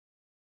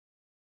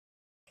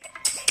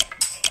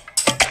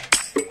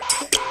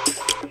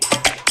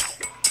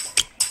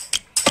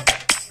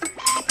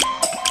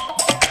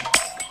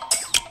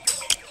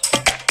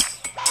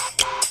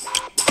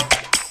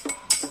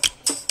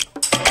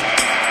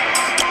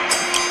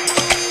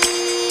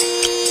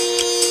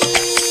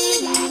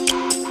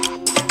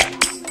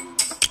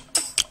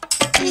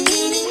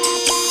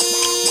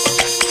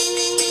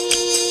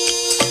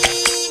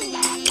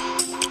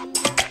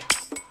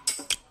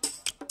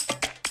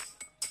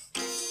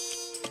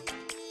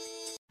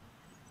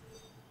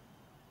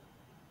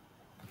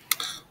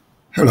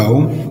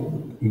Hello,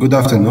 good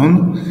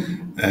afternoon.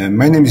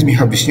 My name is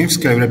Michał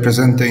Wiśniewski. I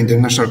represent the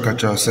International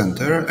Cultural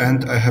Center,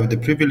 and I have the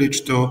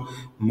privilege to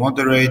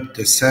moderate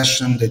the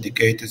session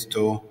dedicated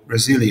to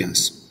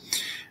resilience.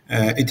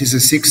 It is a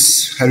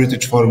sixth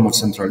Heritage Forum of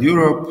Central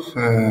Europe.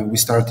 We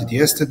started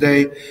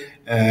yesterday.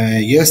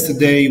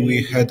 Yesterday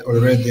we had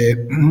already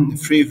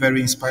three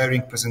very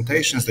inspiring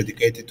presentations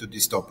dedicated to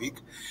this topic.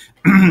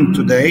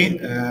 Today,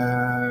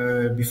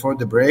 before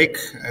the break,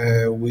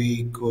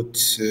 we could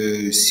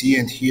see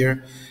and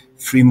hear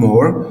three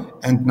more,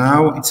 and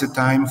now it's a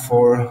time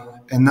for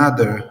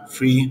another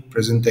three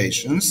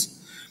presentations.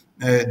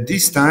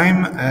 This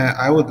time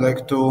I would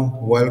like to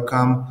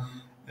welcome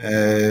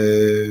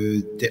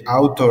the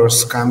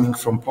authors coming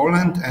from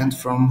Poland and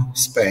from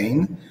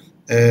Spain.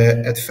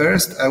 At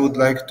first, I would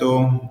like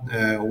to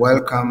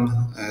welcome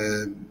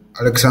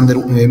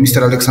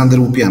Mr. Aleksander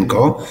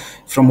Łupienko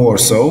from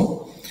Warsaw.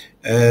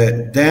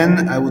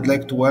 Then I would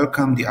like to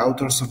welcome the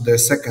authors of the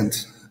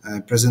second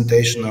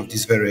presentation of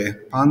this very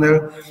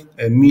panel,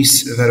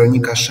 Ms.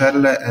 Weronika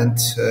Szerle and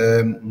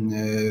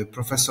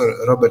Professor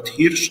Robert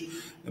Hirsch,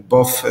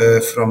 both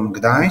from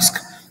Gdańsk.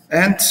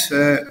 And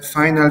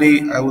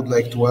finally, I would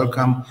like to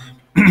welcome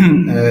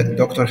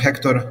Dr.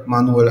 Héctor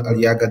Manuel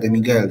Aliaga de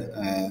Miguel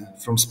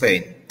from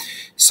Spain.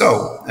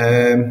 So,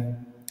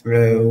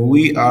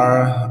 we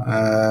are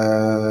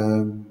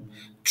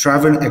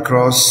traveling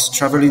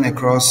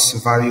across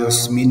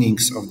various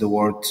meanings of the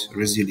word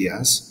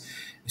resilience,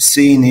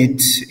 seeing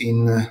it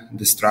in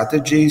the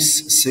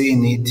strategies,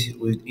 seeing it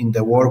in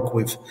the work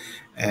with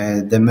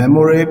the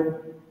memory.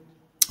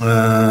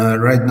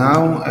 Right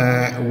now,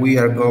 we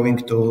are going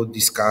to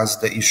discuss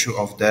the issue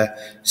of the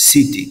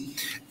city.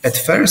 At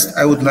first,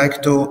 I would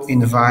like to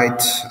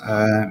invite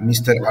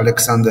Mr.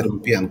 Aleksander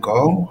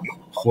Łupienko,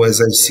 who,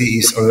 as I see,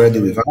 is already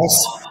with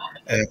us.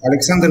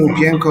 Aleksander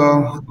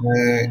Łupienko,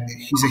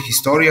 he's a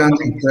historian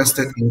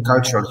interested in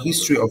cultural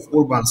history of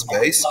urban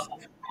space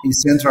in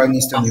Central and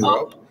Eastern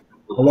Europe,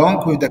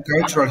 along with the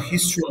cultural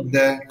history of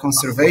the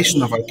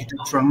conservation of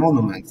architectural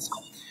monuments.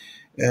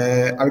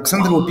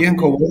 Aleksander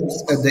Łupienko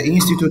works at the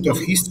Institute of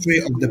History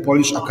of the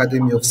Polish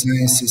Academy of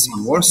Sciences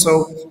in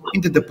Warsaw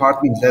in the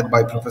department led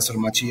by Professor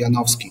Maciej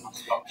Janowski.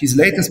 His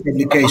latest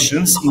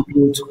publications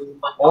include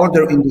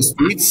Order in the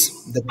Streets,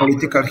 the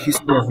political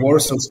history of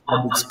Warsaw's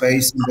public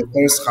space in the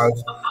first half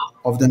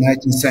of the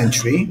 19th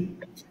century,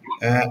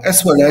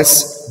 as well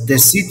as The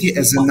City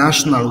as a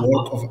National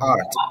Work of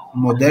Art,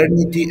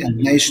 Modernity and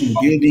Nation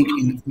Building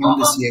in fin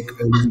de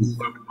siècle.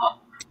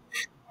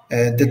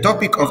 The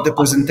topic of the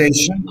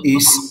presentation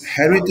is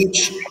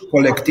heritage,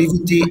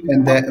 collectivity,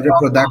 and the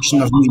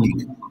reproduction of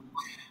meaning.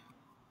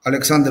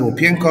 Aleksander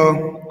Łupienko,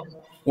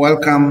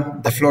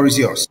 welcome. The floor is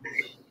yours.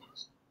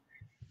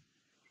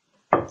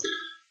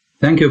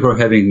 Thank you for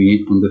having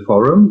me on the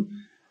forum.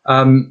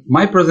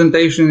 My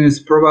presentation is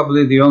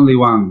probably the only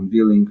one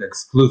dealing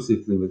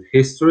exclusively with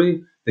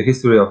history, the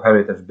history of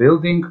heritage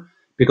building,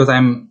 because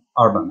I'm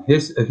urban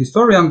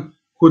historian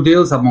who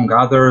deals, among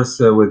others,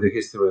 with the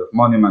history of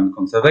monument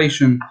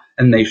conservation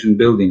and nation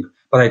building.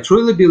 But I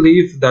truly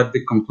believe that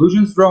the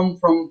conclusions drawn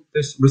from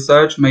this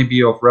research may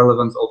be of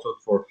relevance also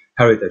for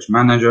heritage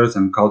managers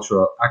and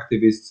cultural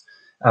activists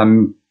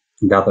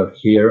gathered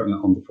here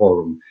on the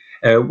forum.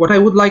 What I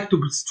would like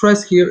to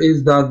stress here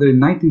is that the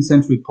 19th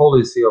century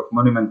policy of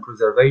monument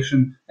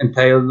preservation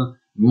entailed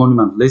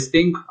monument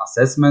listing,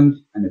 assessment,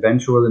 and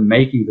eventually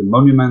making the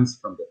monuments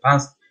from the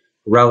past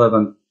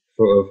relevant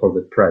for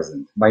the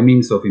present by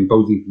means of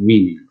imposing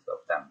meanings of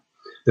them.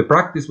 The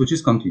practice which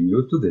is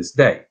continued to this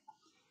day.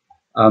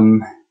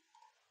 I'm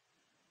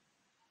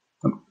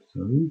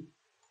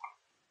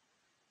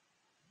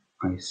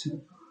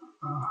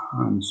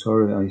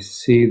sorry, I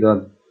see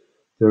that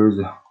there is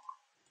a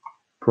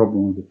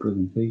problem with the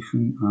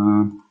presentation.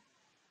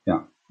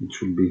 Yeah, it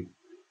should be.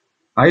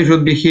 I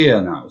should be here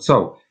now.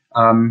 So,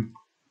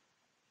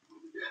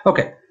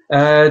 okay.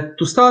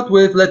 To start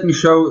with, let me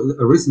show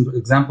a recent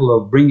example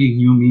of bringing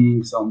new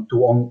meanings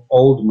to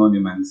old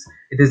monuments.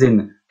 It is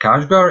in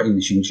Kashgar, in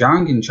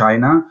Xinjiang, in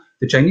China.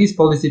 The Chinese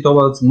policy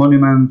towards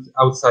monuments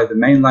outside the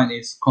mainland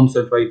is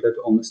concentrated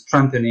on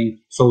strengthening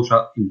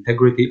social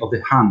integrity of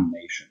the Han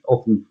nation,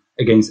 often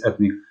against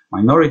ethnic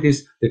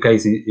minorities. The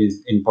case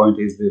in point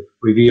is the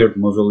revered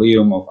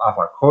mausoleum of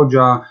Afar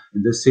Khoja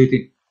in the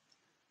city.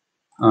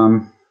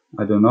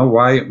 I don't know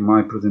why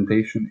my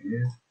presentation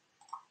is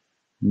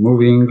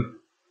moving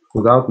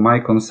without my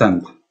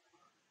consent.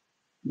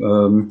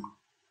 I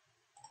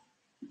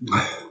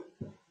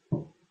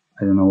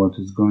don't know what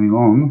is going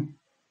on.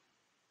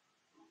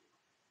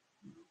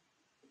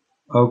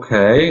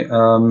 Okay.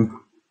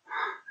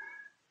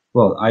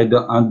 Well, I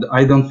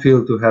don't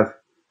feel to have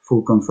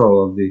full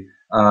control of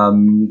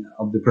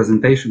the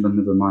presentation, but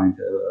never mind.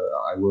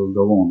 I will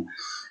go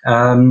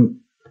on.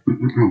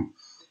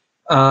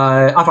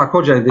 Afar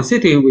Khoja is the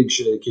city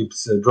which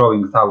keeps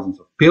drawing thousands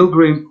of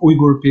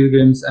Uyghur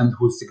pilgrims, and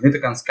whose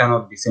significance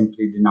cannot be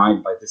simply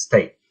denied by the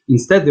state.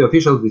 Instead, the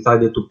officials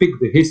decided to pick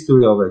the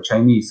history of a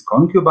Chinese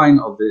concubine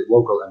of the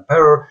local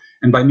emperor,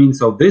 and by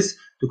means of this,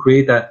 to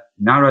create a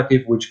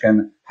narrative which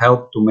can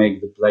helped to make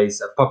the place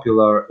a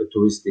popular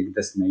touristic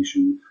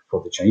destination for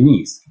the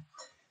Chinese.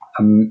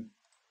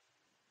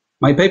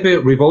 My paper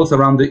revolves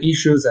around the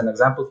issues and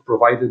examples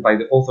provided by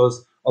the authors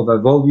of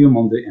a volume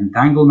on the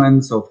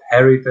entanglements of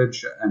heritage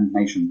and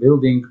nation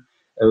building.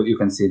 You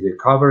can see the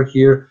cover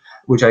here,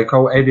 which I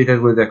co-edited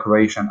with the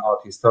Croatian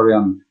art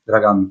historian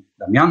Dragan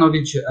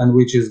Damjanovic, and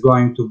which is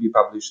going to be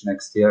published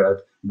next year at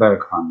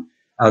Berghahn.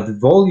 The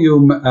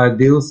volume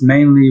deals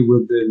mainly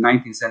with the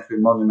 19th century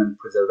monument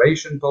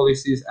preservation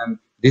policies and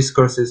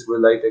discourses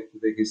related to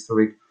the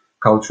historic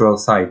cultural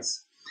sites.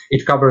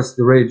 It covers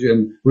the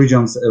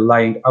regions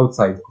lying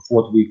outside of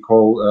what we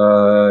call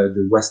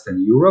the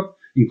Western Europe,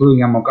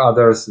 including, among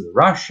others,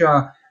 Russia,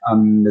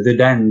 the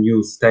then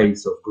new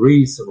states of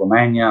Greece,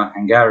 Romania,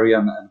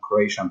 Hungarian and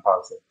Croatian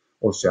parts of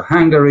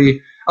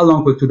Austria-Hungary,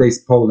 along with today's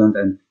Poland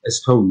and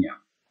Estonia.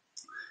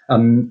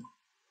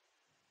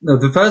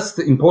 The first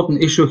important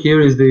issue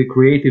here is the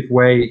creative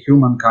way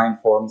humankind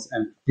forms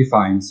and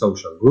defines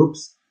social groups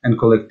and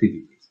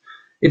collectivities.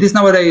 It is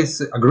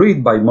nowadays agreed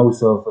by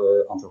most of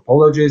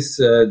anthropologists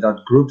that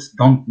groups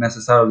don't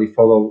necessarily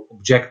follow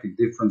objective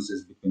differences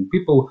between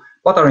people,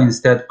 but are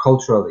instead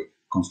culturally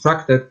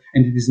constructed,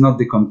 and it is not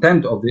the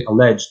content of the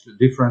alleged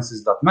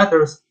differences that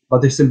matters,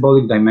 but the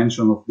symbolic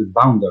dimension of the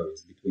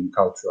boundaries between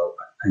cultural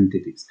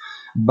entities,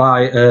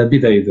 be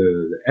they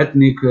the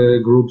ethnic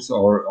groups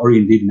or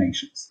indeed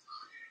nations.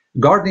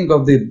 Guarding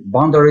of the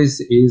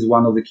boundaries is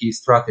one of the key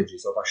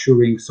strategies of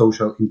assuring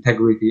social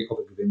integrity of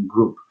a given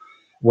group.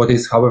 What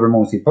is, however,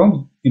 most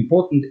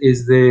important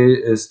is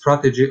the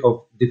strategy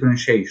of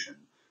differentiation,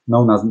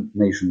 known as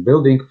nation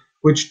building,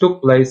 which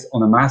took place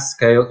on a mass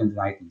scale in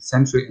the 19th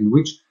century and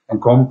which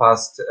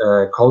encompassed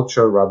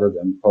culture rather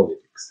than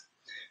politics.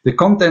 The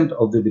content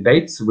of the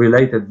debates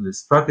related to this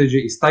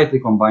strategy is tightly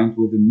combined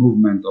with the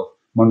movement of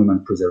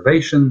monument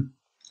preservation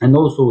and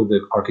also with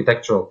the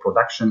architectural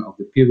production of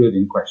the period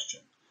in question.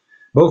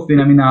 Both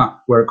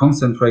phenomena were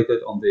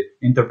concentrated on the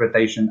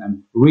interpretation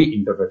and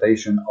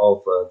reinterpretation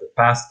of the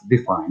past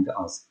defined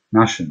as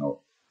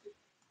national.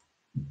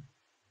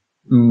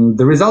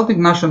 The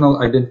resulting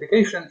national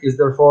identification is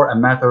therefore a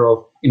matter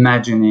of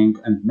imagining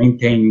and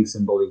maintaining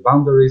symbolic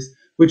boundaries,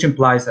 which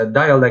implies a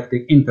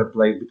dialectic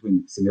interplay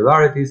between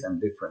similarities and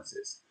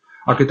differences.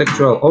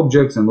 Architectural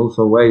objects and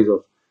also ways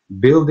of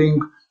building,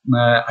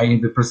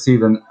 i.e. the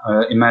perceived and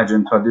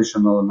imagined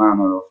traditional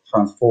manner of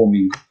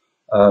transforming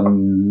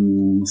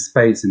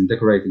space and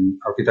decorating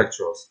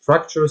architectural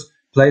structures,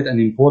 played an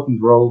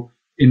important role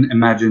in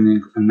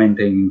imagining and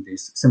maintaining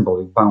these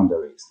symbolic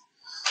boundaries.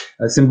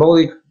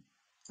 Symbolic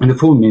in the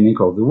full meaning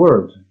of the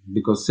word,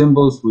 because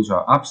symbols which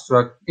are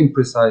abstract,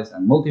 imprecise,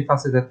 and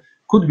multifaceted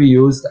could be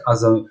used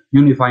as a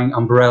unifying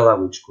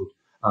umbrella which could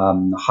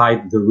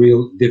hide the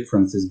real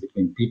differences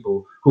between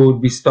people who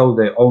would bestow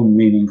their own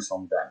meanings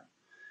on them.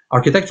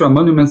 Architectural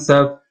monuments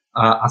serve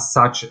as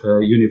such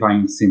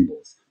unifying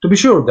symbols. To be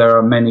sure, there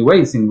are many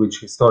ways in which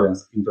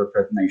historians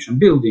interpret nation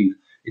building.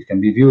 It can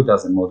be viewed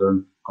as a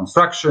modern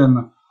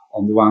construction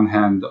on the one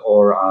hand,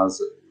 or as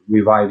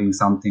reviving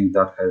something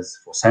that has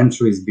for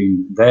centuries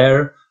been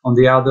there on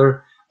the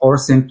other, or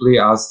simply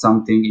as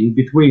something in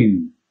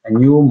between, a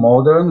new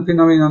modern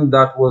phenomenon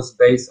that was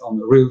based on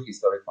real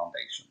historic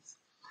foundations.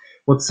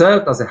 What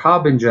served as a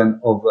harbinger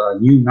of a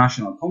new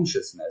national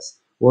consciousness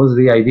was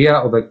the idea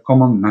of a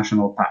common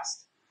national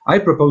past. I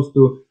propose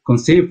to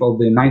conceive of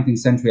the 19th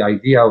century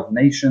idea of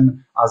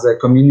nation as a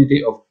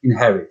community of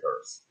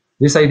inheritors.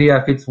 This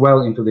idea fits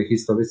well into the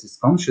historicist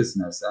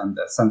consciousness and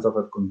a sense of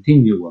a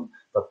continuum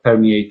that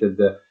permeated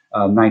the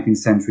 19th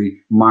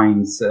century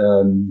minds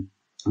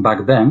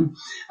back then,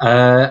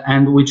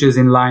 and which is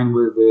in line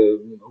with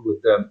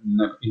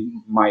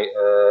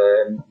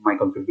my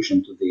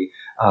contribution to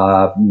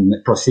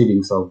the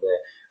proceedings of the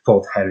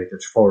Fourth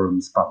Heritage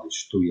Forums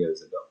published 2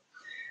 years ago.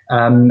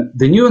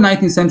 The new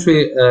 19th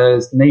century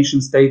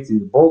nation-states in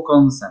the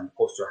Balkans and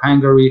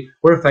Austria-Hungary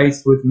were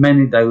faced with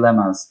many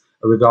dilemmas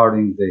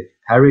regarding the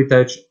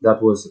heritage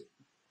that was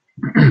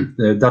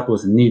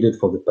needed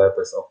for the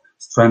purpose of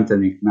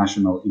strengthening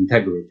national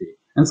integrity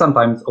and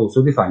sometimes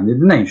also defining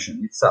the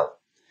nation itself.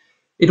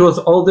 It was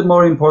all the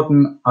more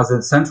important as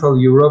in Central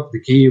Europe,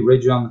 the key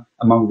region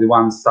among the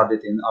ones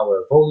studied in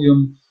our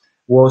volume,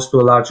 was to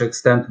a large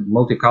extent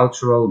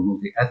multicultural,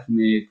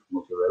 multi-ethnic,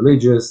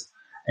 multi-religious.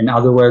 In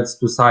other words,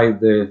 to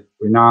cite the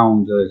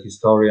renowned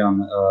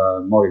historian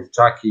Maurice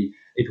Jackie,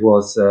 it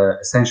was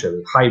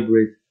essentially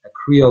hybrid, a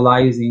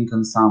creolizing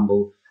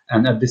ensemble,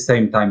 and at the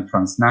same time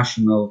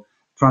transnational,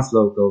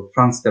 translocal,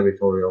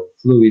 transterritorial,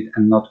 fluid,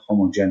 and not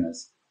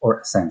homogeneous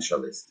or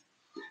essentialist.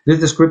 This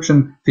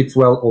description fits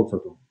well also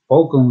to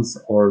Balkans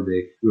or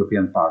the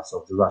European parts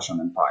of the Russian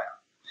Empire.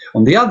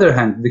 On the other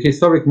hand, the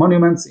historic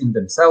monuments in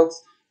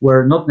themselves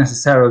were not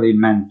necessarily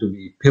meant to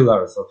be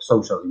pillars of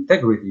social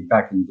integrity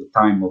back in the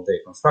time of their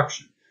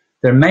construction.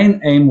 Their main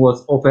aim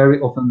was very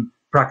often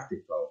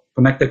practical,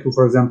 connected to,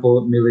 for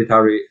example,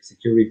 military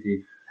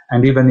security,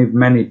 and even if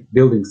many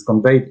buildings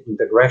conveyed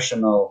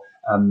integrational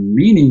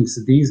meanings,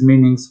 these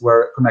meanings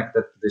were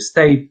connected to the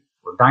state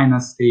or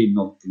dynasty,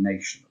 not the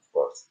nation, of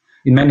course.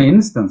 In many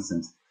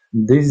instances,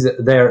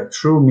 Their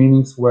true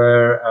meanings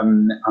were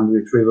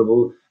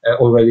unretrievable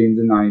already in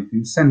the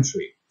 19th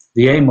century.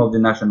 The aim of the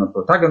national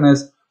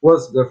protagonist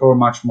was therefore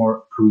much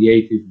more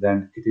creative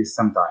than it is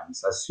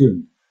sometimes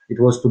assumed. It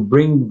was to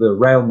bring the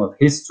realm of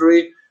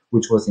history,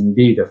 which was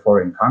indeed a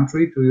foreign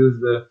country, to use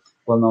the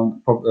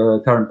well-known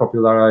term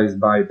popularized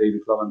by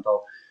David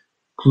Lowenthal,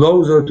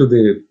 closer to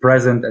the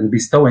present and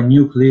bestow a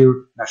new, clear,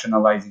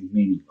 nationalizing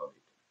meaning of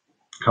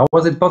it. How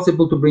was it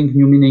possible to bring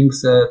new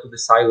meanings to the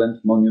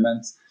silent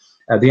monuments?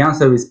 The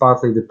answer is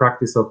partly the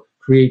practice of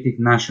creating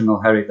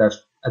national heritage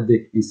at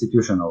the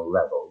institutional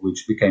level,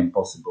 which became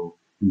possible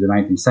in the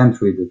 19th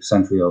century, the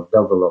century of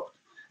developed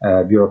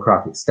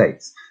bureaucratic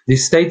states.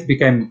 These states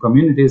became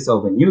communities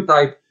of a new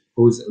type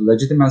whose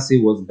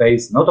legitimacy was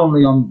based not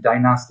only on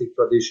dynastic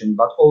tradition,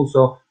 but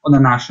also on a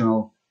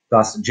national,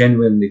 thus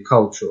genuinely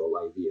cultural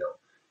ideal.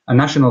 A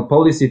national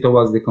policy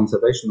towards the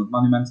conservation of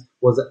monuments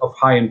was of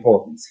high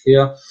importance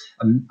here,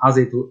 as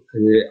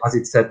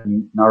it set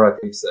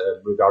narratives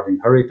regarding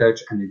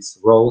heritage and its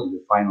role in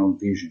the final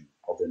vision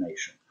of the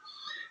nation.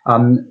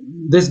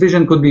 This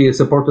vision could be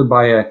supported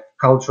by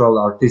cultural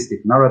artistic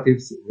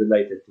narratives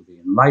related to the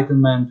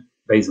Enlightenment,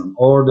 based on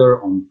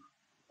order,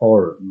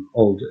 or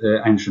old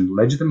ancient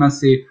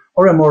legitimacy,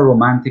 or a more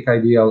romantic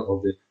ideal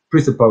of the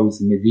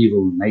presupposed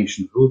medieval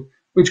nationhood,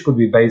 which could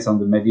be based on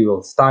the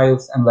medieval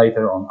styles and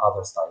later on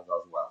other styles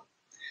as well,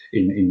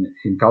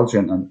 in culture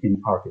and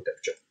in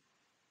architecture.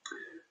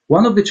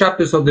 One of the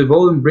chapters of the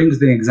volume brings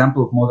the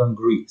example of modern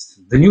Greece.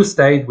 The new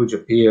state, which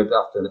appeared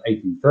after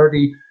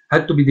 1830,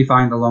 had to be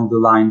defined along the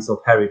lines of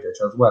heritage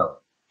as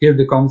well. Here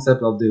the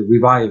concept of the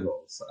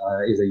revivals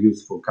is a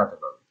useful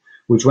category,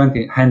 which went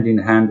hand in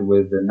hand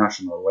with the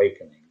national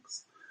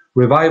awakenings.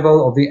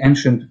 Revival of the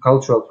ancient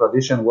cultural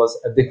tradition was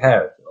at the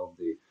heart of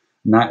the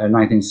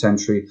 19th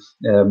century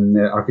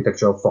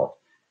architectural thought.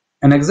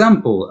 An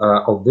example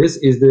of this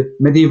is the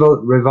medieval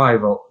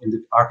revival in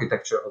the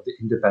architecture of the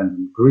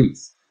independent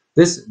Greece.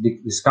 This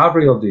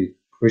discovery of the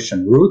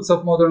Christian roots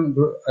of modern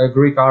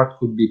Greek art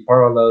could be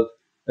paralleled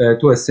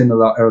to a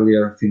similar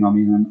earlier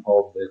phenomenon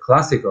of the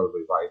classical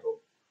revival,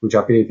 which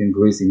appeared in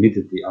Greece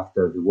immediately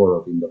after the War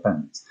of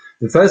Independence.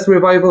 The first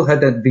revival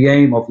had the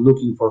aim of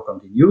looking for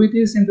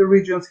continuities in the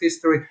region's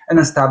history and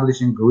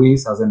establishing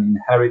Greece as an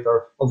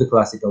inheritor of the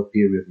classical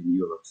period in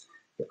Europe's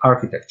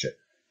architecture.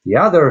 The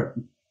other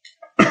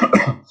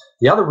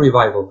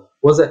revival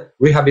was a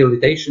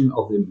rehabilitation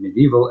of the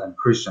medieval and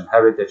Christian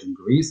heritage in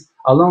Greece,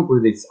 along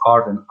with its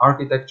art and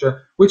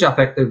architecture, which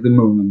affected the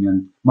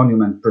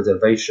monument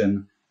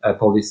preservation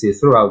policy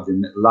throughout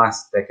the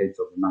last decades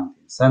of the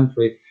 19th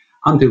century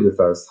until the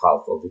first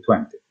half of the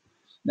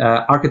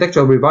 20th.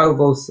 Architectural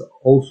revivals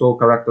also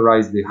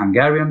characterized the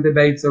Hungarian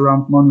debates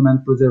around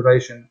monument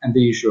preservation and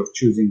the issue of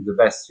choosing the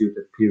best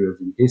suited period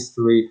in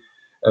history,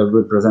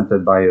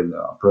 represented by an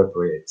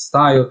appropriate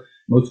style,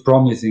 most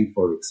promising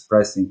for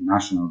expressing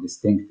national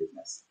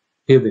distinctiveness.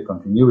 Here the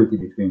continuity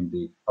between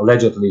the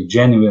allegedly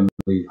genuinely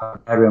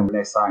Hungarian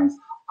Renaissance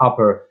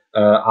upper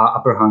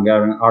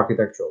Hungarian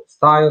architectural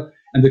style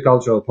and the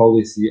cultural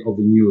policy of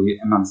the newly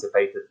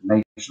emancipated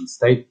nation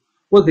state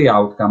was the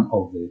outcome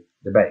of the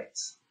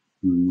debates.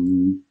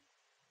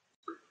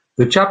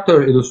 The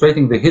chapter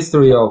illustrating the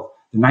history of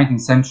the 19th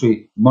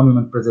century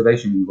monument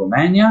preservation in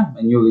Romania,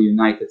 a newly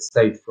united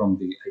state from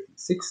the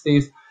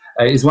 1860s,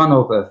 is one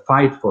of a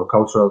fight for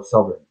cultural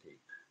sovereignty.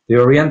 The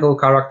oriental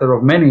character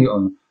of many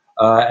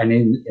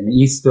an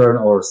eastern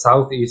or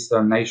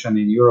southeastern nation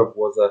in Europe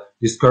was a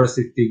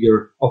discursive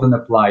figure often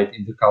applied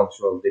in the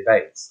cultural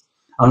debates.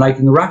 Unlike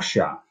in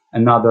Russia,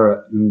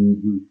 another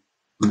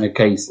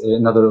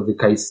of the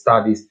case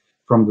studies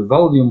from the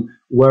volume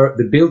were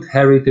the built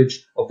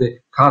heritage of the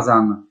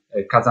Kazan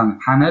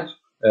Khanate.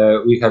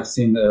 We have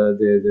seen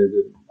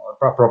the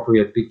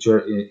appropriate picture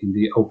in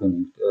the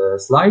opening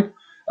slide.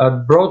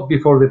 Brought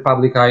before the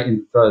public eye in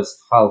the first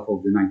half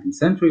of the 19th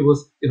century,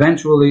 was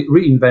eventually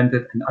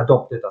reinvented and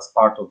adopted as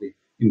part of the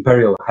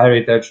imperial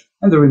heritage,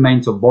 and the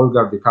remains of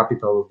Bolgar, the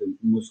capital of the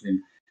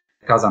Muslim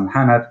Kazan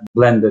Khanate,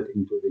 blended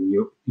into the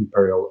new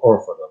imperial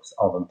Orthodox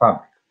urban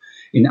fabric.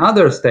 In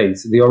other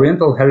states, the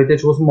Oriental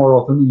heritage was more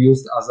often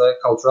used as a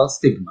cultural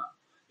stigma.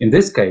 In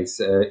this case,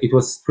 it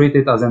was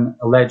treated as an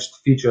alleged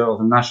feature of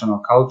the national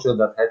culture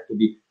that had to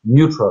be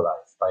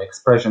neutralized by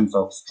expressions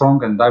of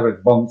strong and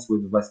direct bonds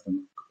with the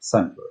Western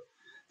center.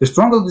 The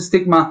stronger the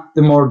stigma,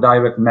 the more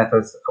direct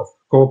methods of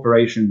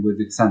cooperation with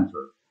the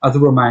center, as the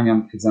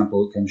Romanian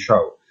example can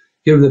show.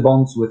 Here the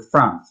bonds with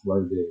France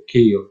were the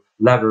key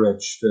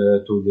leverage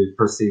to the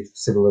perceived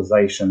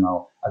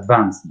civilizational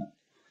advancement.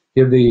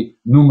 Here the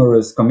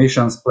numerous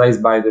commissions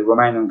placed by the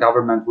Romanian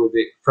government with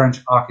the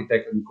French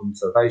architect and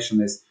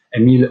conservationist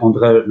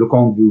Émile-André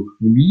Lecomte du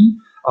Nuit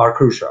are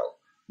crucial.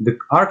 The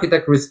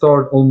architect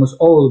restored almost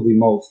all of the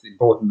most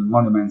important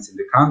monuments in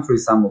the country,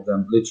 some of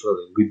them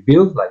literally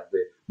rebuilt, like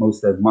the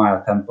most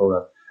admired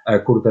temple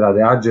at Curtea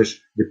de Argeș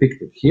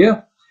depicted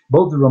here.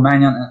 Both the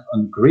Romanian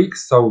and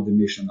Greeks saw the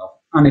mission of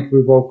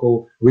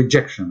unequivocal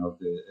rejection of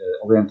the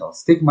Oriental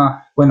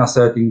stigma when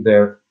asserting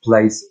their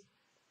place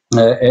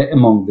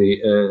among the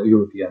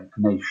European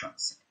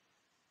nations.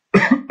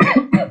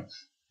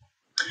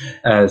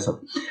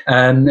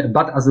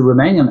 But as the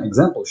Romanian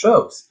example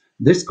shows,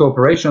 this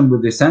cooperation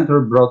with the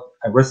center brought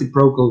a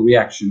reciprocal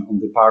reaction on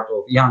the part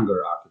of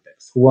younger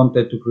architects who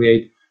wanted to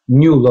create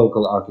new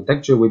local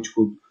architecture which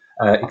could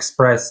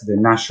express the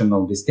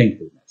national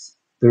distinctiveness.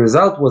 The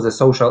result was a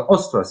social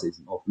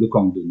ostracism of Le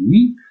Comte de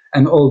Nuit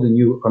and all the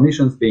new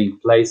commissions being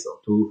placed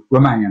to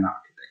Romanian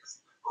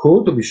architects,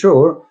 who, to be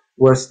sure,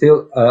 were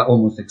still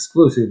almost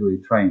exclusively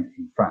trained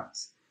in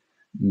France.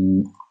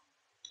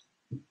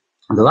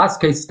 The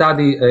last case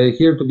study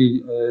here to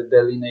be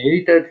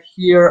delineated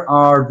here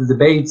are the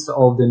debates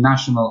of the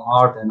national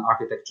art and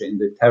architecture in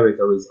the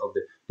territories of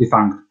the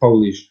defunct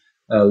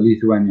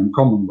Polish-Lithuanian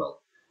Commonwealth.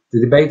 The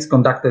debates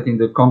conducted in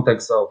the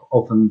context of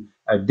often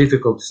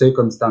difficult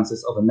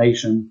circumstances of a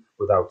nation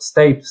without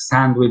state,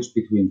 sandwiched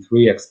between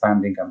three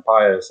expanding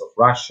empires of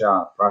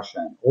Russia, Prussia,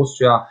 and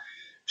Austria,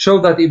 show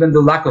that even the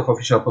lack of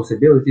official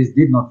possibilities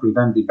did not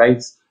prevent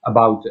debates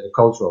about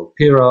cultural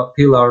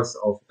pillars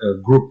of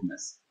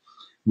groupness.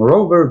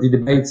 Moreover, the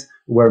debates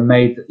were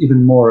made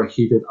even more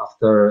heated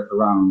after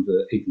around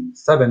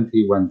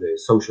 1870, when the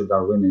social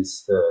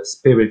Darwinist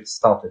spirit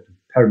started to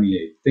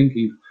permeate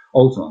thinking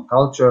also on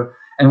culture,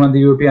 and when the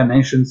European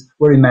nations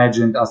were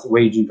imagined as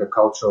waging a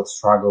cultural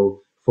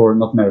struggle for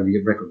not merely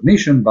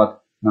recognition,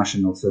 but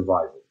national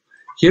survival.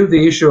 Here,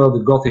 the issue of the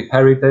Gothic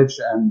heritage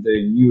and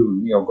the new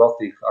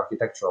neo-Gothic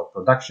architectural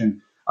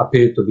production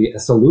appeared to be a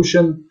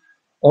solution,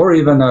 or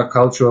even a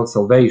cultural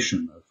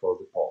salvation for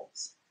the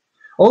Poles.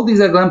 All these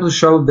examples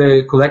show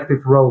the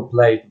collective role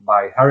played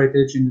by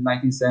heritage in the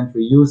 19th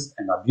century, used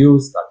and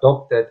abused,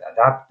 adopted,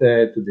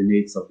 adapted to the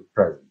needs of the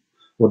present.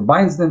 What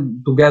binds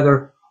them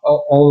together,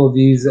 all of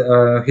these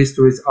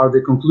histories, are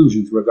the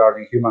conclusions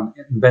regarding human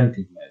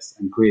inventiveness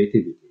and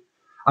creativity.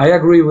 I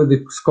agree with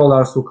the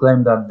scholars who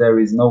claim that there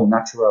is no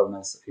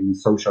naturalness in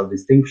social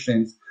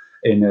distinctions,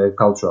 in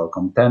cultural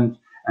content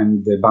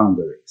and the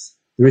boundaries.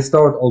 The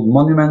restored old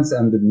monuments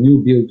and the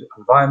new built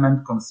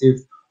environment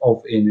conceived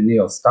of in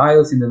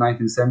neo-styles in the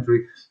 19th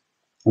century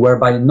were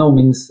by no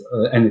means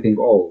anything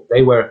old.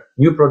 They were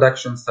new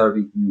productions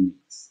serving new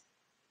needs.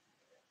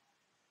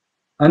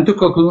 And to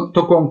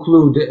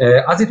conclude,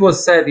 as it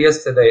was said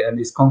yesterday and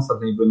is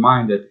constantly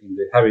reminded in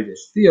the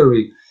heritage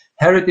theory,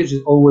 heritage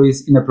is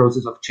always in a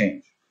process of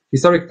change.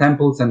 Historic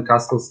temples and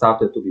castles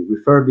started to be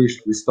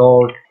refurbished,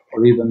 restored,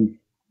 or even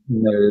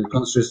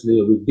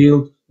consciously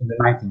rebuilt in the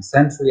 19th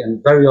century,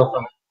 and very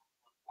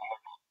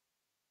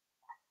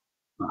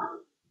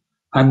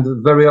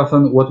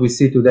often what we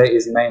see today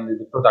is mainly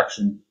the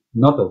production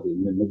not of the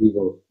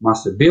medieval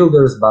master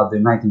builders, but the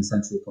 19th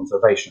century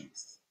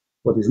conservationists.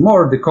 What is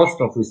more, the cost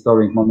of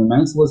restoring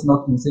monuments was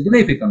not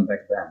insignificant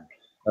back then.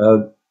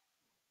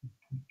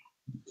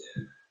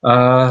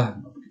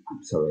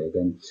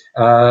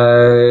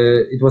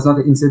 It was not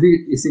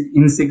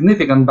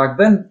insignificant back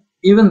then,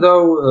 even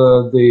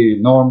though the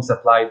norms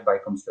applied by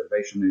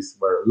conservationists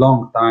were a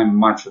long time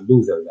much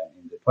looser than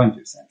in the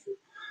 20th century.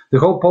 The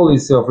whole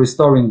policy of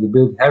restoring the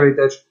built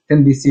heritage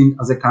can be seen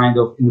as a kind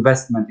of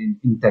investment in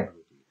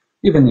integrity,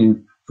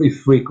 even if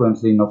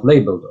frequently not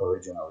labeled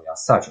originally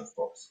as such, of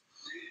course.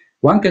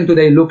 One can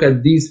today look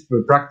at these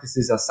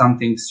practices as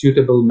something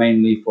suitable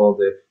mainly for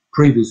the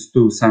previous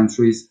 2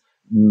 centuries,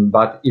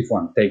 but if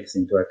one takes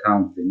into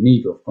account the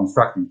need of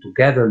constructing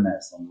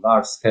togetherness on a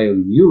large scale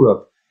in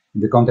Europe,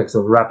 in the context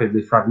of a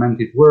rapidly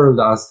fragmented world,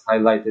 as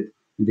highlighted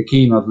in the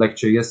keynote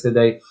lecture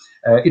yesterday,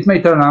 it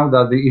may turn out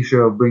that the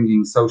issue of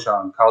bringing social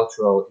and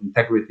cultural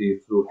integrity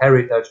through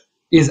heritage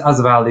is as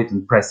valid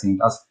and pressing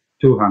as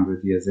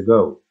 200 years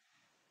ago.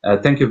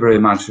 Thank you very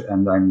much,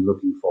 and I'm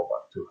looking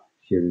forward to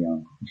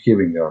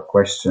hearing your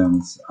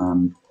questions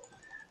and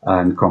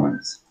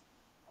comments.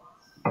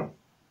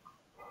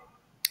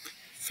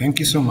 Thank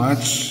you so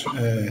much.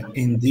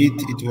 Indeed,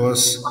 it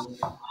was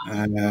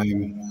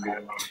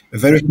a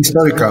very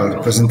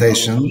historical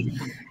presentation,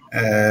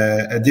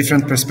 a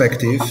different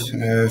perspective.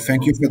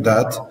 Thank you for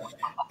that.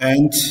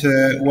 And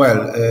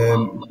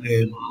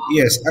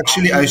yes,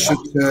 actually, I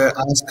should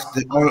ask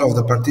all of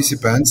the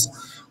participants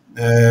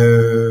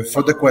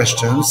for the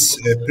questions.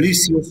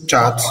 Please use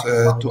chat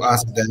to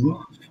ask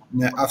them.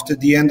 After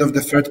the end of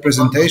the third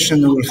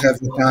presentation, we will have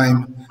the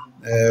time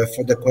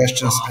for the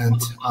questions and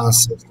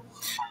answers.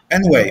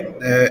 Anyway,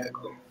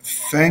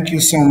 thank you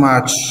so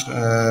much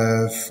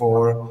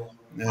for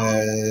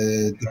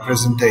the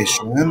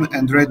presentation.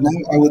 And right now,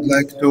 I would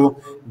like to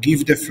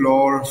give the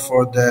floor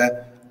for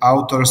the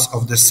authors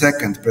of the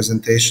second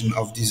presentation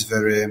of this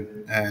very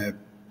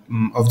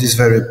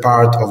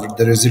part of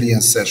the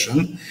resilience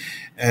session.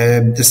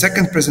 The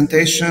second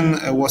presentation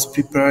was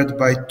prepared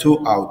by 2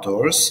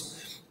 authors,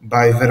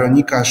 by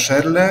Weronika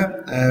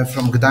Szerle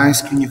from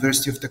Gdańsk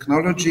University of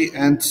Technology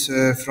and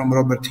from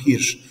Robert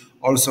Hirsch,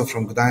 also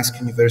from Gdańsk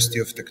University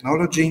of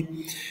Technology.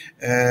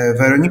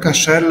 Weronika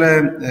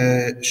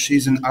Szerle,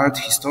 she's an art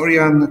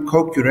historian,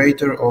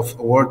 co-curator of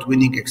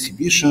award-winning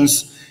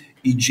exhibitions,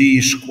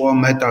 e.g. Szkło,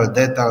 Metal,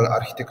 Detal,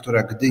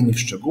 Architektura Gdyni w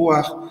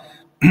szczegółach,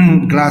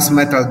 Glass,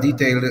 Metal,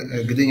 Detail,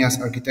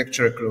 Gdynia's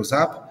Architecture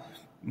Close-Up,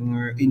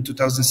 in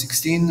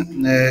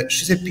 2016.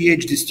 She's a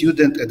PhD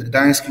student at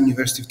Gdańsk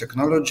University of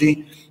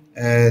Technology,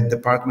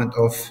 Department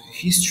of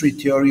History,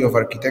 Theory of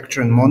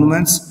Architecture and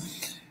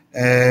Monuments.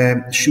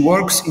 She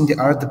works in the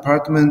art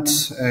department,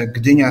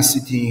 Gdynia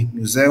City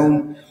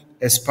Museum.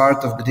 As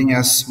part of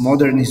Gdynia's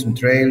modernism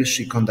trail,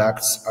 she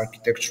conducts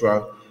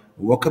architectural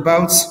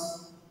walkabouts.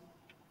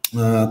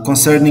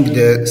 Concerning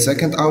the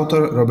second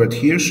author, Robert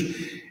Hirsch,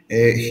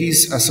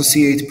 he's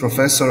associate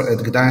professor at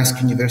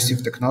Gdańsk University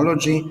of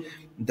Technology,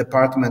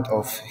 Department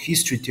of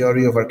History,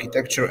 Theory of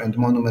Architecture and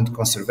Monument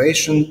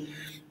Conservation.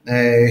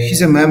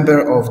 He's a member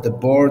of the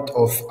board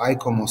of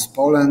ICOMOS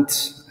Poland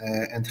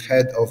and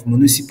head of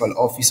Municipal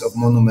Office of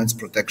Monuments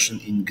Protection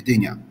in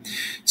Gdynia.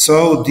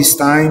 So this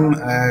time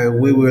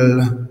we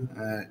will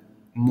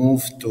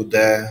move to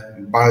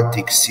the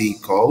Baltic Sea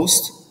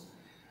coast.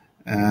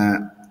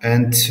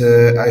 And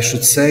I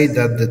should say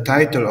that the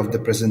title of the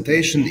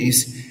presentation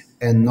is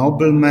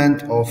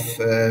Ennoblement of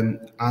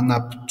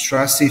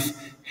unobtrusive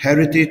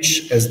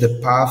heritage as the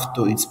path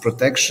to its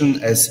protection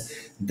as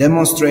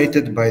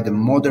demonstrated by the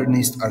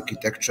modernist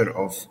architecture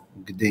of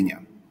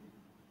Gdynia.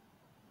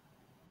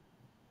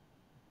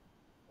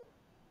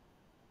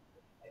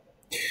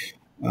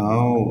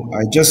 Oh,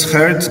 I just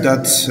heard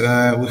that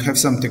we have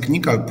some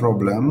technical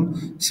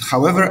problem.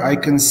 However, I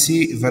can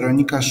see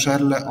Weronika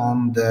Szerle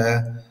on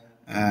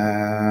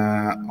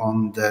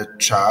the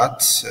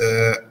chat.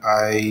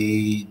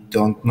 I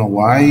don't know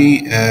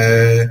why.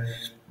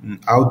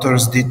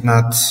 Authors did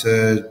not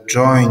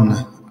join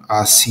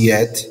us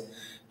yet.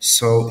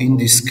 So in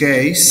this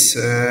case,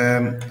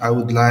 I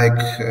would like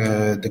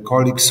the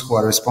colleagues who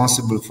are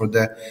responsible for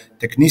the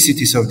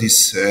technicities of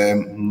this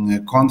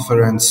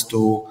conference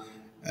to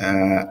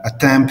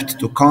attempt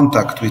to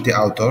contact with the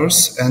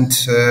authors, and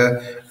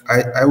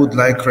I would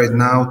like right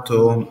now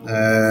to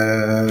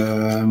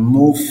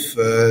move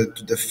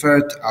to the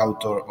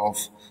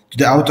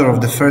author of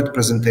the third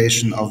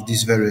presentation of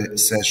this very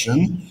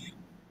session.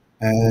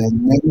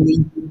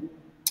 Namely,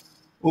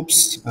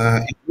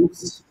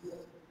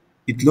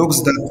 it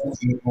looks that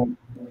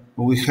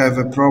we have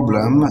a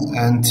problem,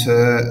 and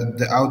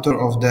the author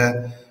of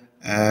the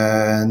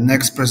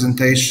next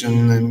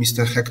presentation,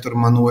 Mr. Héctor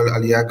Manuel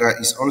Aliaga,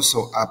 is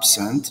also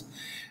absent.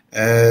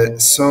 I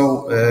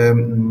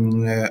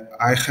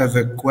have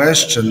a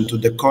question to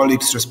the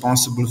colleagues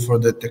responsible for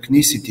the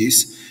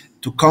technicities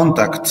to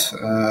contact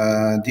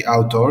the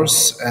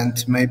authors,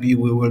 and maybe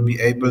we will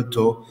be able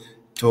to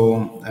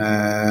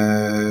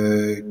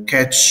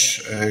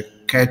catch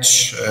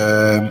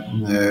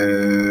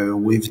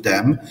with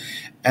them.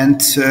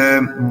 And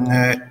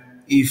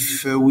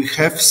if we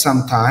have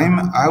some time,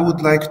 I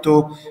would like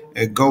to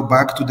go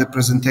back to the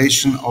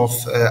presentation of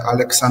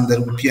Aleksander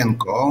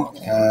Łupienko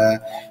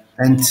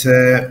and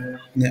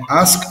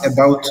ask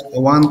about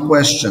one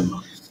question.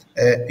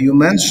 You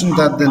mentioned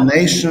that the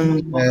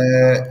nation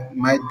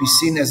might be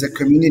seen as a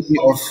community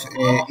of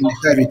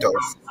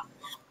inheritors.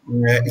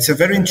 It's a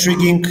very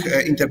intriguing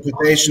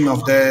interpretation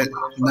of the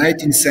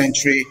 19th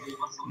century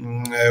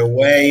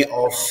way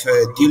of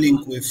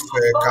dealing with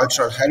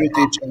cultural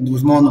heritage and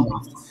with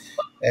monuments.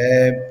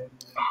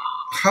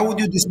 How would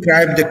you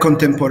describe the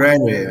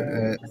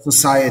contemporary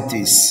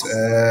societies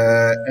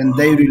and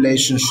their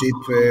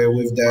relationship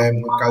with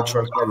the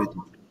cultural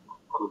heritage?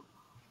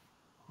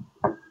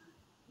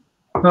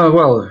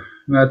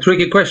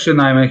 Tricky question.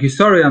 I'm a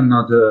historian,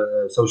 not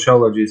a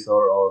sociologist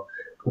or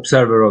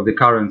observer of the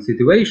current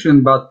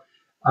situation. But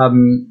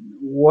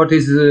what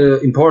is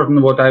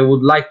important, what I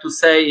would like to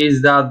say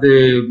is that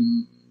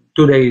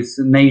today's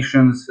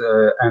nations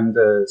and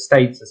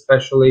states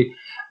especially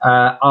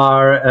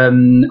are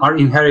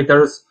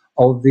inheritors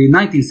of the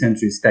 19th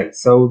century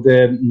states. So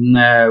the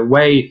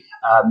way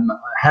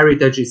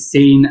heritage is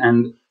seen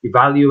and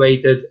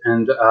evaluated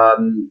and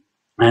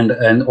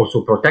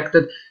also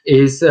protected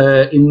is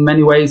in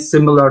many ways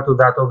similar to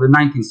that of the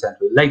 19th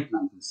century, late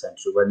 19th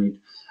century, when it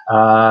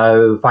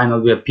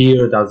finally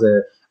appeared as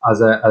a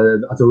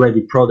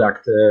ready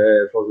product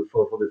for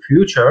the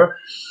future.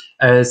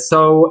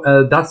 So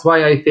that's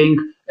why I think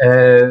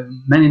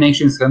many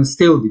nations can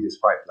still be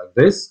described like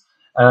this.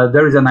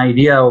 There is an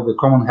idea of the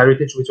common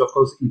heritage, which of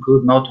course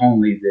include not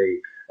only the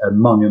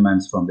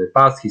monuments from the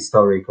past,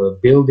 historical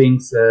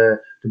buildings to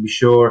be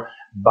sure,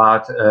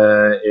 but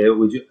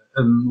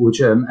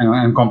which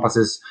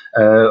encompasses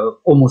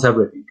almost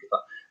everything,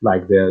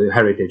 like the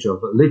heritage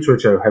of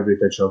literature,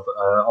 heritage of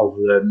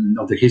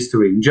the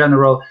history in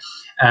general,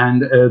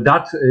 and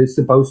that is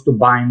supposed to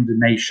bind the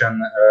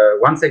nation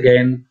once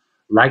again,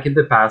 like in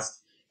the past.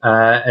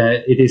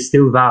 It is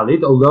still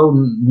valid, although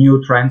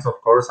new trends, of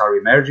course, are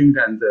emerging,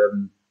 and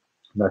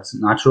that's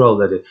natural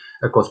that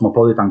a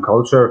cosmopolitan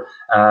culture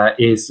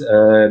is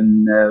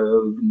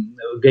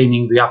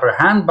gaining the upper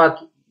hand. But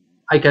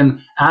I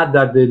can add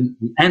that the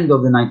end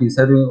of the 19th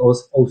century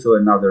was also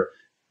another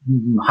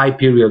high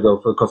period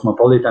of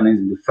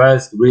cosmopolitanism, the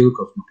first real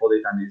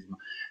cosmopolitanism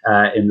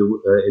in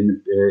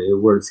the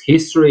world's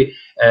history.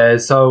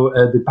 So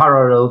the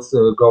parallels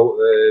go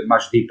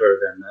much deeper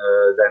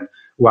than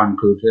one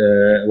could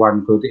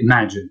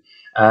imagine.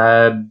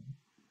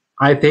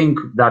 I think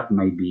that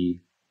may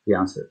be the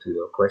answer to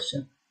your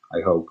question,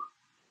 I hope.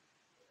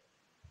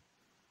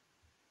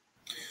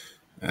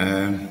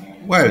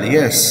 Well,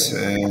 yes,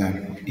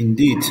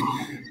 indeed.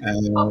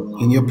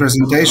 In your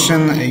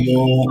presentation,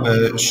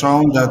 you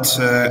shown that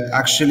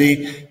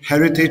actually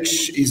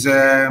heritage is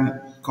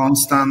a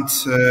constant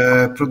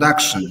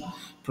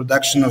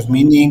production of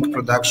meaning,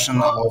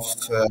 production of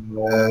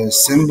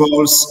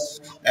symbols,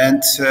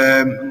 and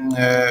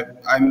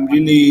I'm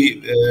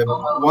really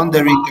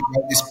wondering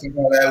about this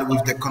parallel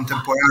with the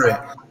contemporary.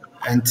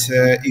 And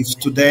if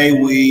today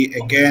we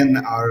again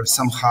are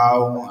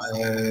somehow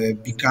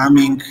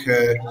becoming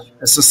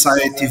a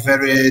society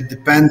very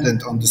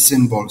dependent on the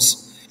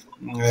symbols,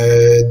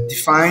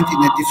 defined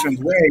in a different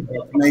way,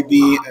 but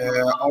maybe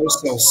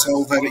also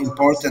so very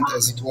important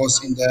as it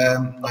was in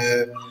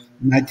the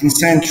 19th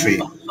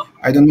century.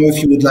 I don't know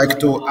if you would like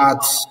to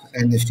add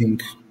anything.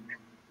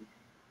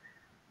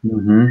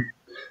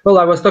 Well,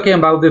 I was talking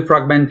about the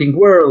fragmenting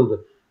world,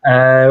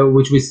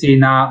 which we see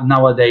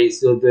nowadays,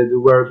 the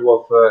world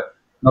of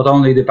not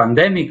only the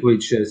pandemic,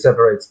 which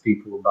separates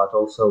people, but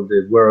also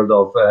the world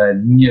of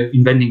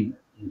inventing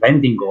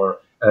or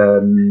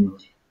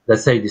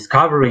let's say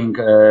discovering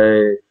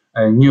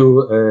new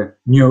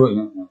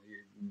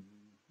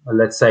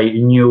let's say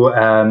new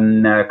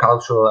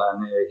cultural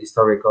and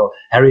historical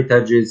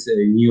heritages,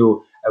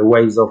 new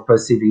ways of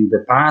perceiving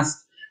the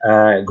past,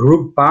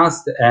 group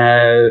past.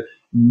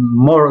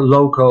 More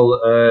local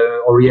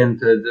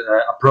oriented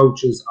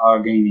approaches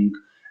are gaining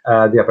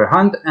the upper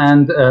hand,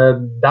 and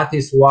that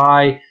is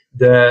why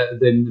the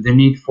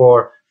need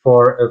for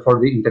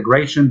the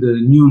integration, the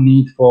new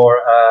need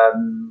for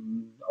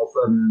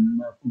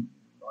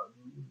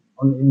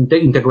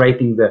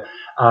integrating the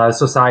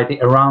society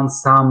around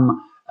some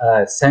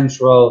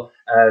central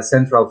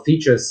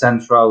features,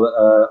 central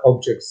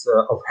objects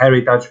of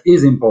heritage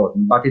is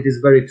important, but it is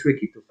very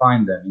tricky to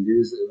find them. It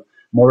is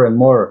more and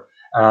more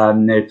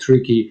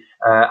tricky,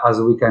 as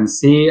we can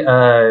see.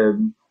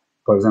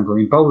 For example,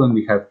 in Poland,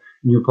 we have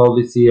new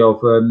policy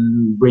of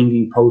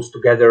bringing Poles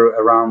together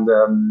around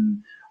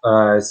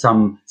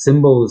some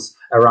symbols,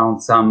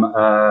 around some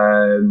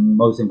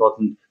most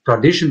important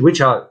traditions,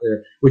 which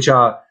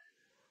are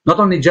not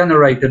only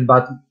generated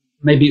but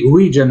maybe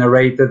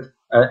regenerated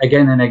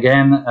again and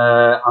again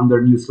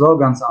under new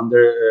slogans,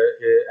 under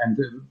and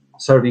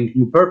serving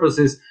new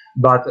purposes,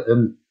 but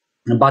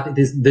it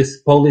is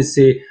this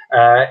policy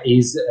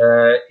is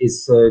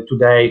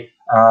today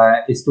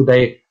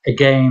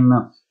again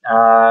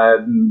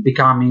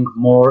becoming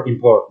more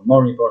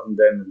important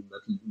than a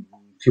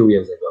few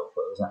years ago,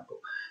 for example.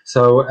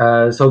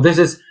 So this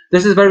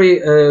is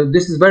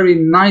very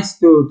nice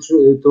to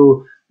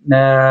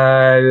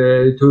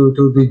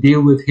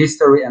deal with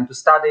history and to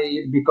study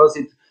it, because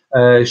it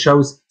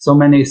shows so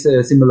many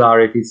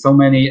similarities, so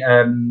many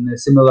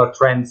similar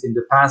trends in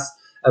the past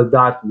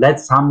that led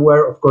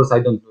somewhere. Of course, I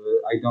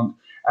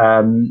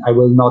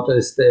will not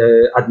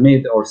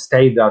admit or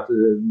state that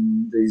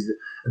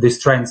these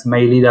trends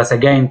may lead us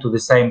again to the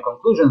same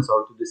conclusions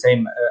or to the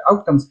same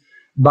outcomes,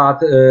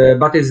 but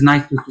it's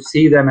nice to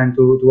see them and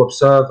to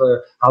observe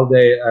how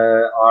they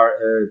are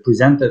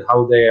presented,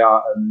 how they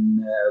are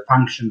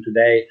function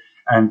today,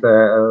 and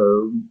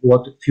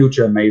what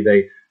future may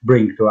they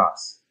bring to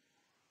us.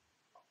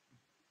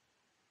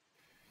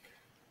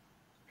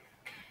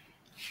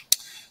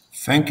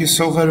 Thank you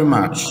so very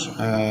much.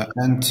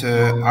 And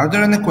are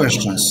there any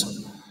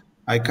questions?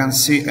 I can't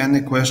see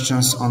any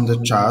questions on the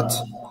chat.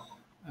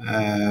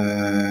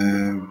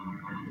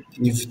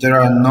 If there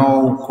are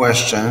no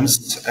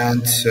questions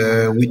and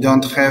we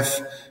don't have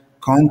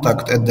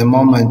contact at the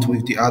moment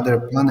with the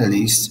other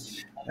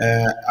panelists,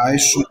 I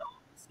should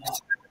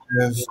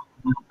have...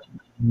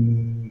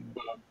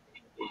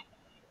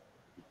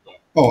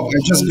 I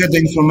just get the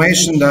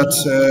information that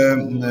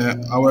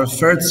our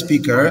third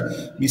speaker,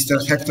 Mr.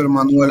 Héctor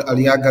Manuel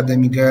Aliaga de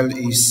Miguel,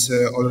 is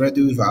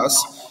already with us.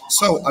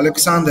 So,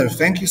 Aleksander,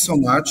 thank you so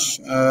much.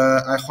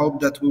 I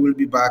hope that we will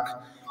be back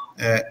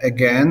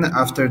again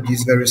after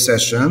this very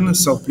session.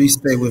 So please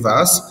stay with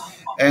us.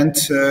 And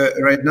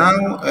right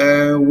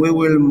now, we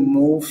will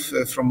move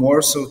from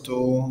Warsaw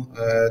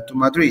to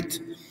Madrid.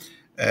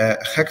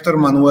 Héctor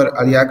Manuel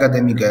Aliaga de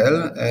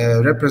Miguel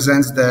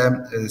represents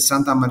the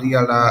Santa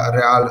Maria la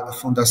Real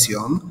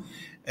Fundación.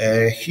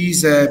 He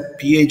is a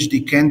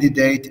PhD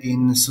candidate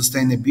in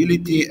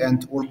sustainability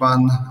and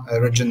urban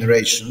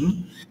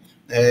regeneration.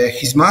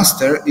 His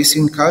master is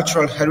in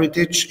cultural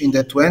heritage in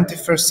the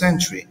 21st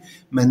century,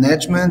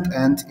 management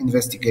and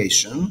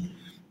investigation.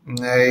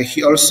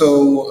 He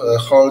also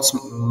holds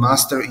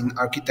master in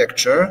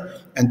architecture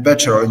and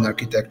bachelor in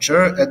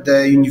architecture at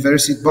the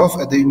university, both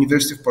at the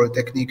University of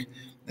Polytechnic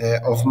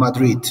of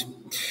Madrid.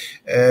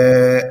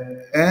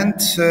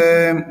 And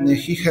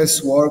he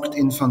has worked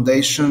in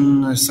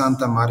Foundation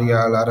Santa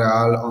Maria la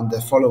Real on the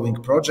following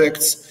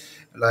projects,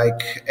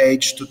 like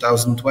Age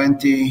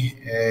 2020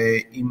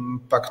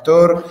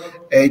 Impactor,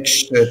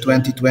 Age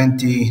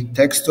 2020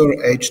 Texture,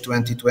 Age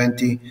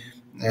 2020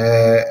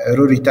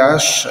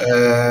 Ruritage,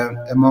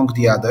 among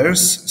the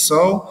others.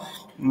 So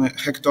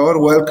Héctor,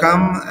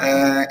 welcome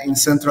in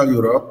Central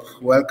Europe.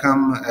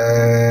 Welcome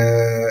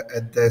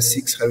at the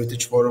 6th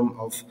Heritage Forum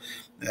of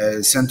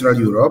Central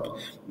Europe.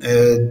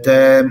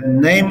 The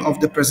name of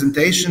the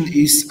presentation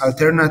is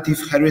Alternative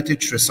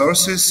Heritage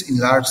Resources in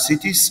Large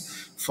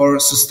Cities for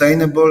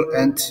Sustainable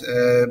and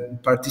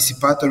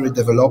Participatory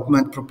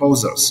Development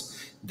Proposals,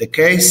 the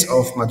case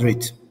of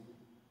Madrid.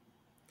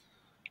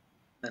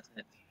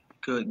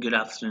 Good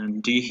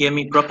afternoon. Do you hear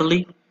me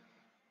properly?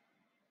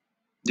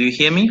 Do you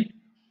hear me?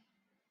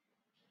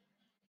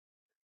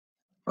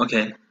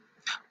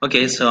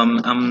 Okay, so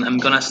I'm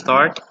gonna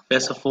start.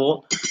 First of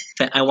all,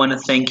 I want to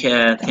say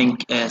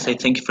thank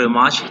you very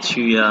much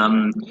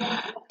to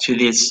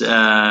this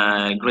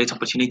great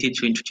opportunity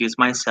to introduce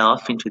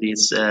myself into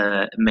this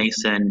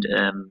amazing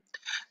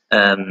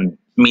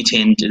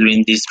meeting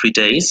during these 3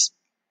 days.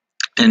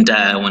 And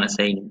I want to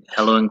say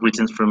hello and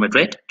greetings from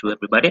Madrid to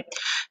everybody.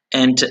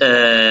 And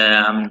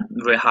I'm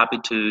very happy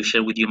to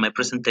share with you my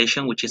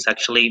presentation, which is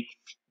actually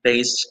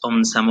based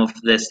on some of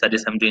the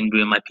studies I'm doing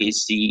during my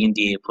PhD in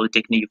the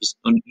Polytechnic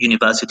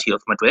University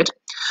of Madrid.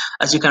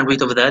 As you can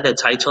read over there, the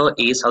title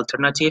is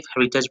Alternative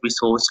Heritage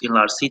Resource in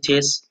Large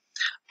Cities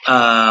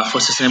for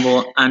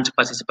Sustainable and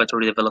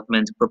Participatory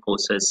Development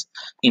Proposals,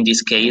 in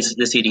this case,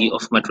 the city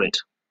of Madrid.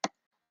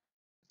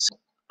 So,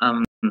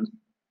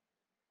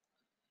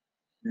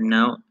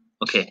 no,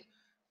 okay,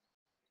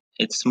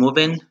 it's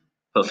moving.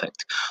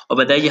 Perfect.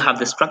 Over there, you have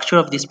the structure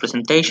of these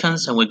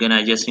presentations, and we're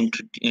gonna just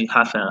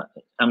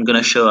I'm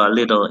gonna show a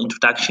little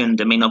introduction,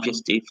 the main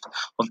objective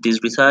of this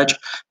research,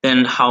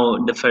 then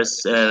how the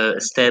first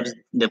steps,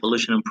 the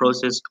evolution and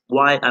process,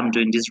 why I'm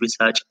doing this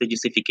research, the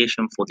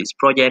justification for this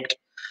project.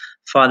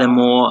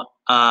 Furthermore,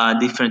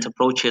 different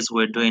approaches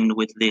we're doing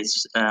with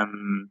this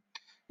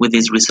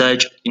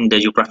research in the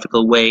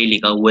geographical way,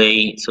 legal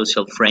way,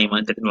 social frame,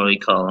 and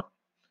technological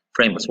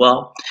frame as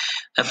well.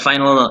 A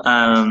final,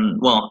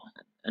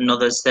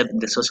 another step,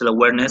 the social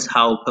awareness,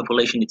 how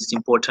population is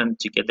important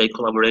to get their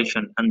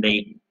collaboration and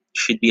they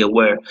should be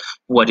aware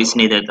what is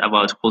needed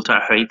about cultural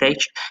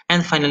heritage.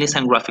 And finally,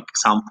 some graphic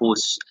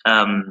examples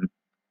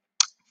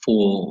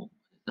to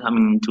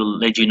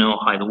let you know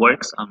how it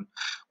works.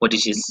 What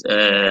is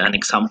an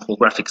example,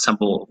 graphic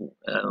example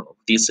of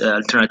this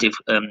alternative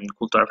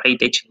cultural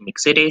heritage in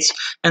mixed cities,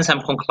 and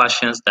some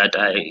conclusions that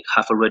I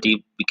have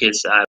already,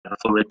 because I've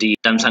already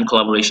done some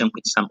collaboration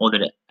with some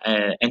other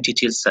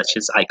entities such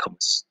as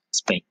ICOMOS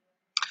Spain.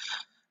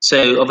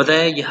 So over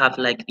there you have,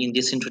 like, in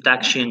this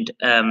introduction,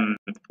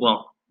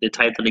 the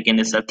title again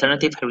is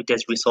Alternative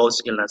Heritage Resource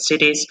in Large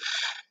Cities.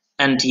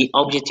 And the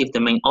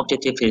main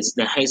objective is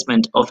the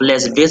enhancement of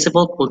less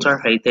visible cultural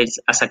heritage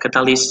as a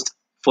catalyst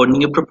for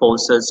new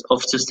proposals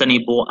of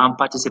sustainable and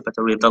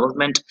participatory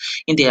development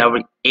in the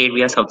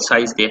areas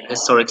outside the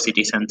historic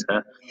city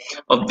center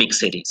of big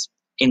cities.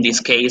 In this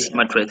case,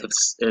 Madrid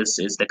is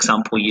the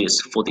example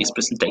used for this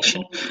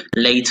presentation.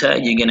 Later,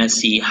 you're going to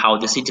see how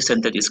the city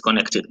center is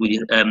connected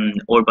with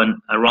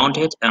urban around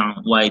it, and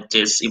why it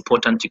is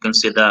important to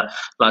consider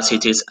large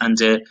cities and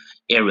the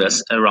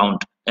areas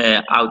around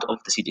out of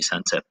the city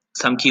center.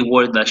 Some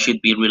keywords that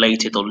should be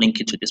related or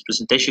linked to this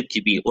presentation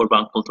could be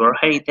urban cultural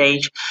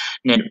heritage,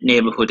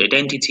 neighborhood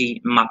identity,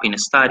 mapping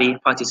study,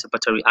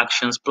 participatory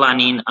actions,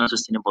 planning, and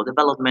sustainable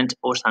development,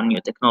 or some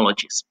new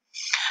technologies.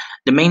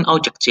 The main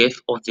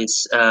objective of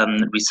this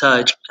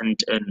research, and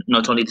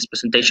not only this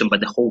presentation,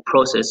 but the whole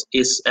process,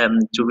 is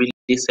to really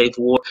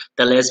safeguard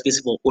the less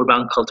visible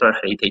urban cultural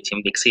heritage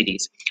in big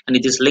cities. And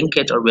it is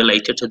linked or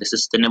related to the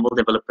Sustainable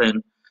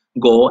Development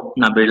Goal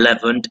number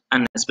 11,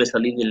 and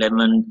especially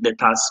the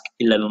task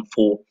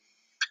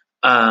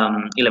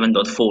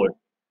 11.4.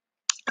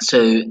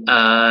 So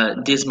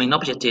this main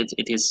objective,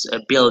 it is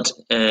built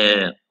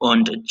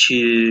on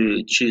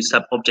two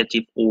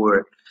sub-objective,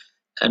 or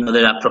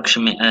another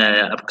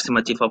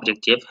approximative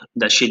objective.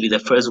 That should be the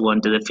first one,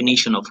 the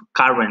definition of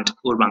current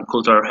urban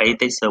cultural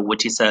heritage, so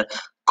which is a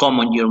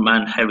common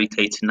urban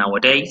heritage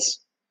nowadays.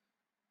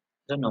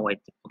 I don't know why.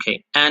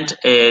 Okay, and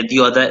the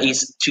other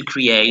is to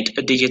create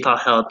a digital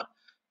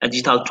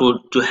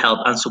tool to help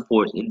and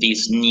support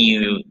this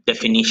new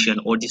definition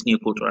or this new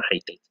cultural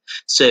heritage.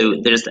 So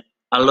there's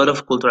a lot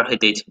of cultural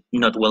heritage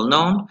not well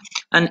known,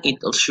 and it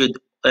should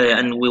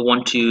and we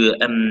want to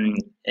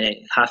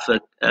have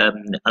a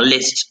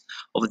list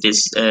of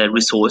this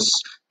resource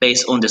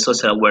based on the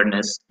social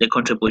awareness, the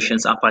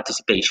contributions and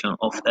participation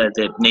of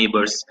the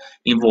neighbors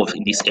involved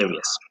in these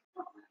areas.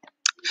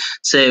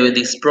 So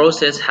this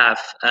process have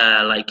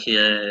a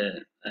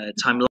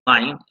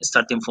timeline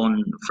starting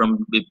from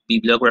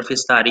bibliography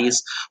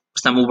studies,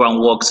 some urban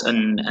walks,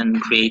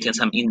 and creating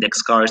some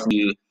index cards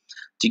to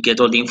get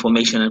all the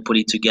information and put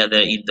it together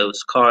in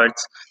those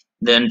cards.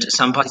 Then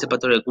some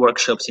participatory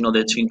workshops in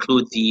order to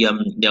include the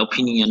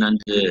opinion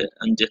and the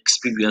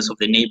experience of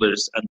the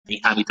neighbors and the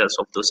inhabitants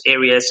of those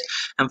areas.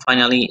 And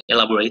finally,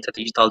 elaborate a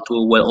digital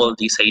tool where all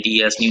these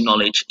ideas, new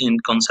knowledge,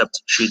 and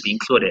concepts should be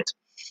included.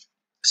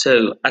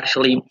 So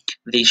actually,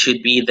 they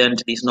should be then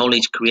this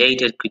knowledge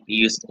created could be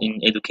used in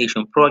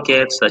education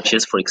projects, such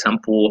as, for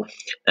example,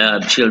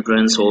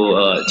 children's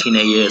or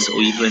teenagers,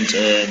 or even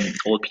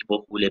old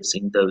people who lives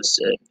in those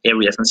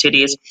areas and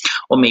cities,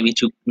 or maybe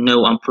to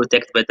know and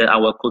protect better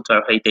our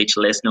cultural heritage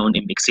less known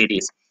in big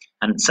cities,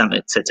 and some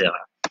etc.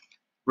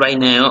 Right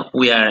now,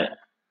 we are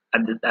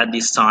at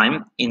this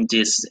time in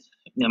this.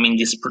 I mean,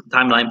 this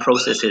timeline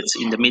process. It's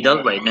in the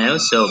middle right now,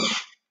 so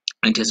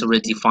it has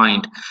already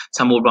defined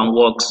some urban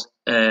walks,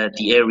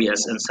 the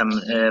areas, and some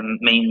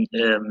main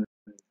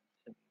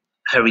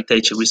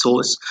heritage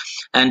resource,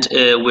 and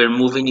we're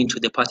moving into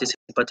the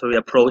participatory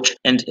approach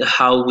and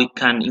how we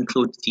can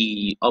include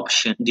the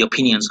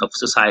opinions of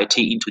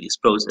society into this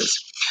process.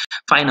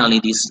 Finally,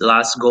 these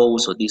last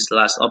goals or these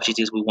last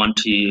objectives we want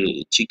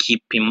to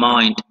keep in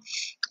mind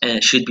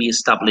should be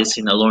established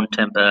in a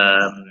long-term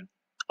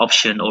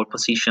option or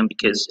position,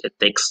 because it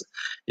takes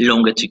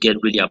longer to get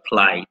really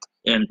applied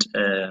and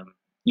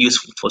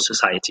useful for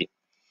society.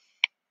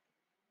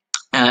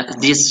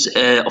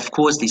 Of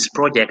course, this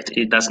project,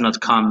 it does not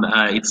come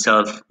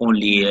itself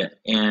only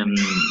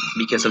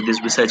because of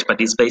this research, but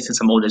it's based on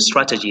some other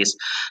strategies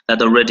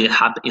that already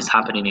is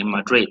happening in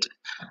Madrid.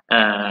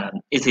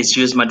 It is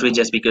used Madrid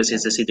just because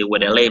it's the city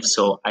where I live,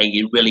 so I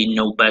really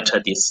know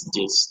better this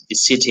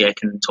city. I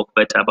can talk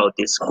better about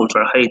this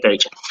cultural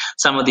heritage.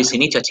 Some of these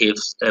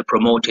initiatives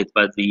promoted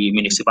by the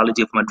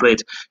municipality of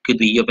Madrid could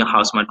be Open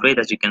House Madrid,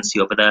 as you can see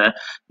over there.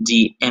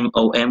 The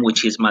MOM,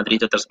 which is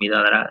Madrid Otras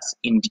Miradas,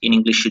 in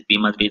English should be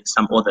Madrid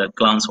Some Other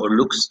Glance or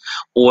Looks,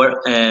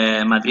 or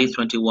Madrid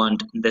 21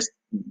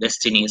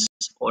 Destinies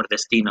or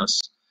Destinos.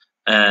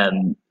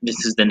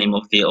 This is the name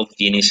of the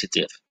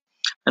initiative.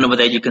 And over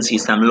there you can see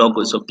some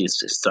logos of these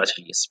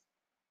strategies.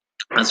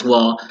 As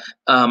well,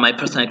 my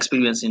personal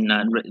experience in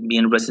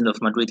being a resident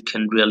of Madrid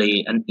can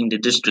really, and in the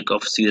district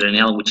of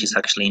Ciudad, which is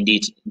actually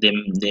indeed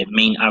the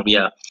main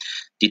area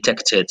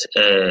detected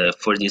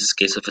for this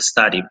case of a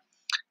study,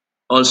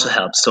 also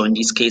helps. So in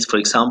this case, for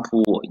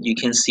example, you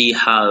can see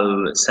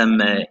how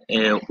some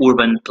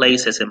urban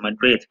places in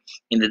Madrid,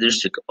 in the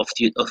district of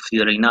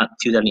Ciudad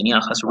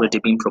has already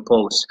been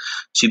proposed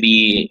to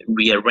be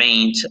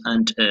rearranged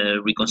and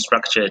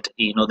reconstructed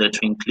in order to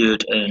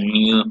include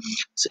new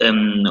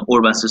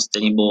urban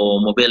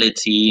sustainable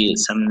mobility,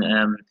 some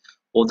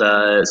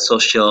other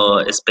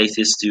social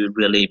spaces to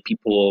really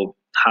people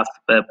have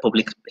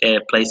public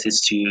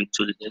places to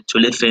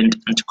live in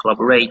and to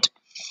collaborate.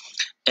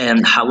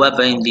 And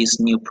however, in this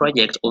new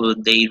project, although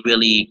they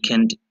really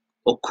can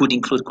or could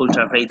include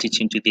cultural heritage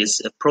into this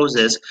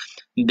process,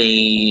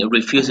 they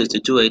refuse to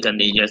do it,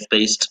 and they just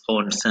based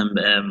on some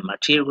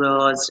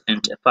materials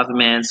and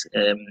pavements,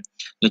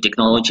 new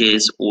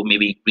technologies, or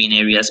maybe green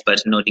areas, but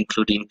not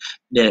including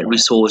the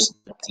resource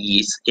that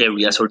these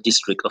areas or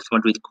district of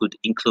Madrid could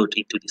include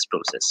into this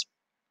process.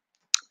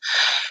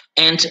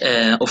 And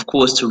of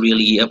course, to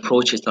really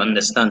approach it, to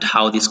understand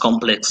how this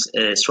complex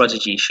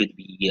strategy should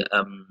be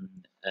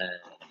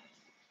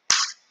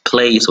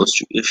place or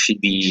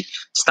should be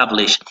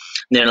established,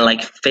 there are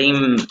like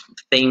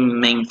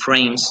main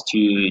frames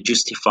to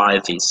justify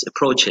these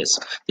approaches: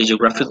 the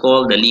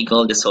geographical, the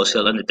legal, the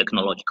social, and the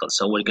technological.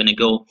 So we're going to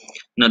go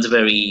not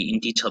very in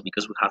detail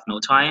because we have no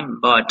time,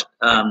 but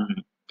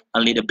a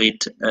little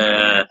bit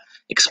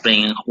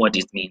explain what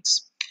it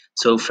means.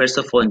 So first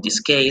of all, in this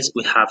case,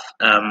 we have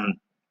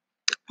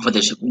for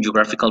the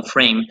geographical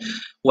frame,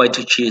 why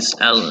to choose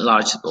a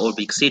large or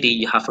big city.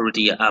 You have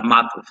already a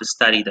map of a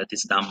study that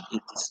is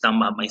done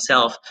by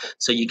myself,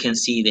 so you can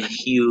see the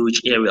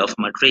huge area of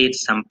Madrid,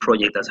 some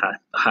project that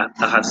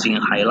has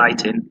been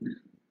highlighted.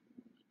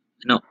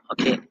 No,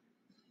 okay,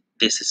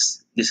 this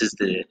is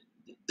the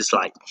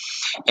slide,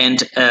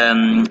 and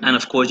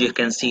of course you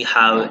can see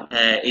how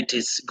it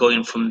is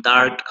going from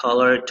dark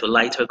color to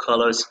lighter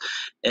colors.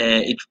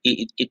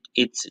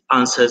 It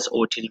answers,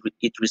 or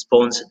it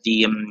responds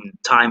the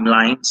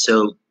timeline.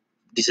 So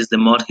this is the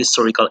more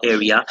historical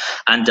area,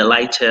 and the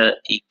lighter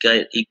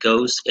it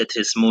goes, it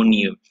is more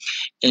new.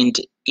 And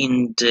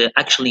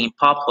actually in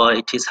purple,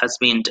 has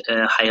been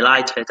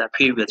highlighted a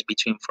period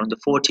between from the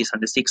 40s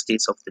and the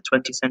 60s of the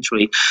 20th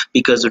century,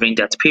 because during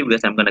that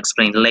period, I'm going to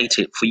explain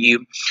later for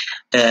you,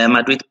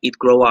 Madrid, it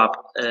grew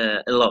up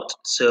a lot.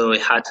 So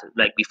it had,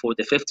 like before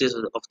the 50s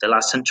of the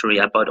last century,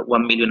 about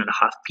 1.5 million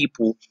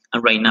people,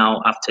 and right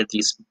now, after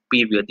this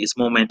period, this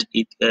moment,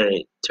 it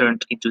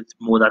turned into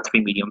more than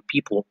 3 million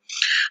people.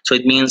 So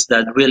it means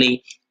that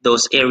really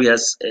those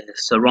areas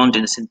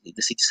surrounding the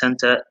city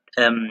center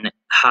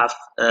have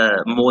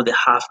more than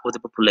half of the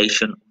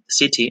population of the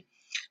city.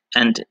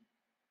 And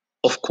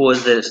of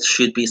course, there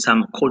should be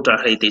some cultural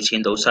heritage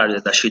in those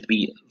areas that should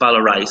be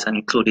valorized and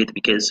included,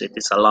 because it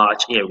is a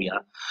large area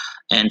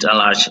and a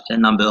large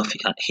number of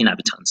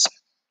inhabitants.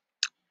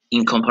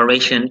 In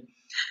comparison,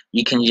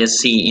 you can just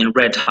see in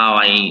red how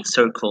I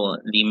circle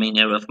the main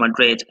area of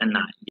Madrid, and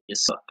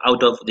just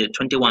out of the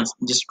 21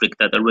 districts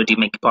that already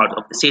make part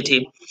of the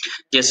city,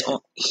 just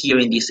here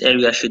in this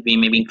area should be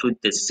maybe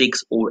included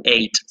 6 or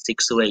 8.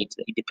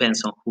 It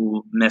depends on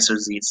who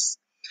measures this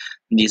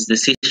these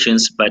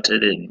decisions, but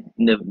the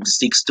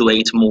 6 to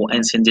 8 more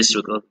ancient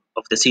districts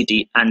of the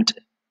city, and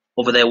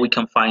over there we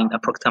can find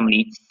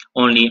approximately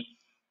only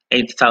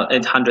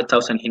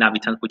 800,000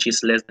 inhabitants, which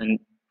is less than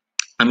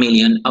a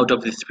million out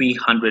of the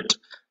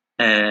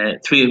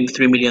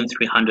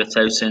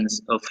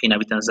 3,300,000 of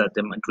inhabitants that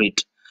the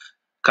Madrid,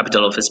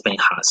 capital of Spain,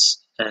 has.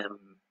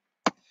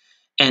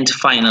 And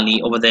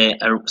finally, over there,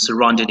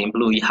 surrounded in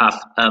blue, you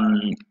have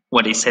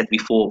what I said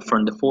before,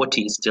 from the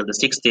 40s till the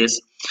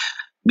 60s,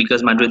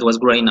 because Madrid was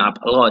growing up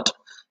a lot.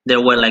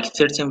 There were like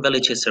 13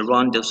 villages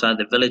around. Those are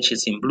the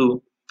villages in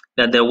blue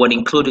that they were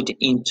included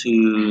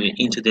into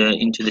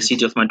the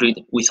city of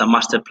Madrid with a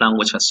master plan,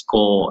 which was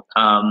called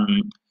a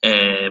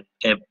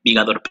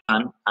Bigador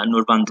plan, an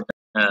urban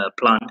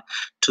plan,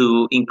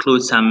 to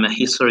include some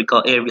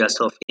historical areas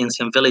of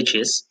ancient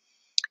villages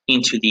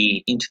into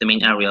the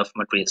main area of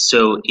Madrid.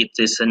 So it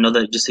is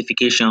another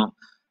justification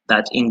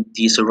that in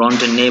the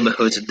surrounding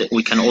neighborhoods that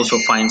we can also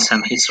find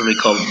some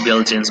historical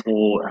buildings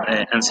or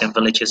ancient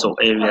villages or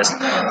areas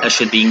that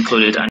should be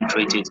included and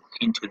treated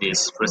into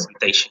this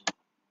presentation.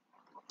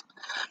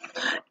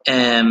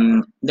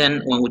 Then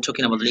when we're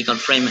talking about legal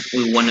frame,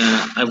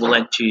 I would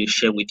like to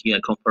share with you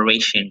a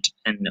comparison,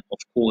 and of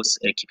course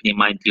keeping in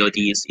mind the OD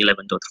is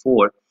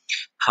 11.4,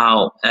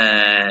 how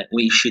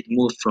we should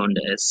move from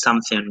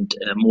something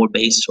more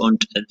based on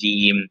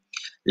the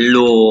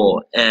law,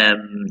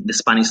 the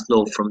Spanish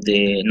law from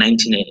the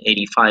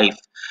 1985,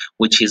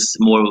 which is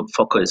more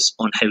focused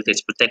on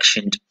heritage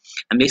protection.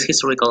 And this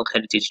historical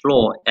heritage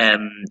law,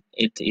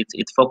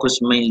 it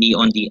focused mainly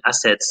on the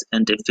assets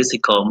and the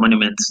physical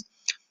monuments,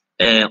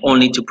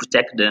 only to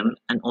protect them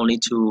and only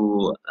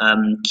to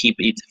keep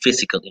it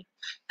physically.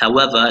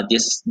 However,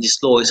 this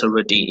law is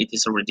already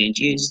in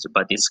use,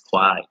 but it's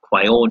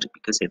quite old,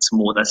 because it's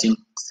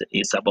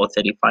about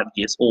 35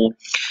 years old,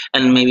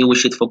 and maybe we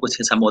should focus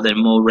on some other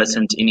more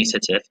recent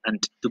initiative.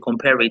 And to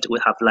compare it, we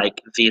have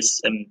like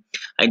this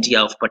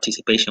idea of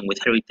participation with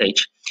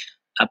heritage,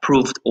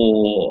 approved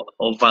or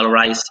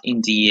valorized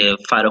in the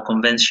Faro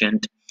Convention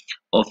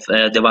of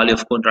the value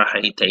of cultural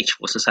heritage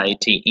for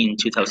society in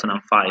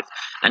 2005.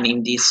 And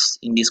in this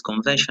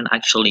convention,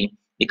 actually,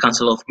 the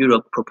Council of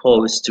Europe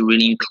proposed to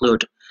really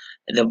include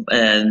the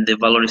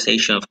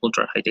valorization of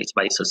cultural heritage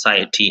by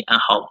society and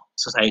how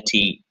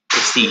society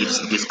perceives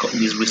this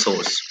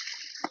resource.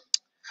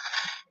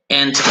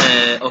 And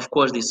of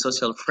course, this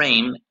social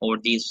frame, or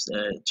this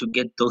to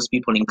get those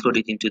people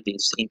included into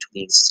these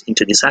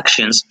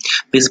actions,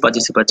 this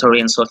participatory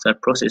and social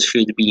process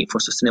should be for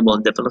sustainable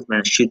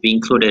development should be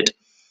included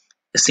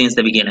since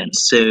the beginning.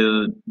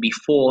 So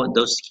before,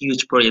 those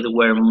huge projects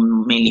were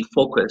mainly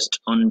focused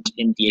in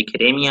the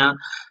academia,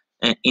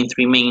 in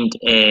three main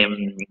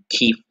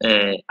key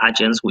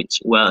agents,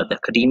 which were the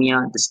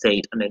academia, the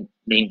state, and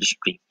the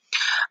industry.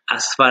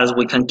 As far as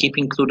we can keep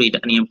included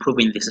and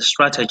improving this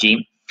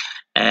strategy,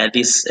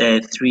 this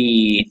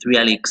three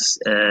helix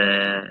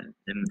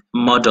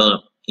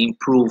model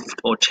improved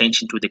or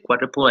changed into the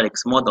quadruple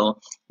helix model,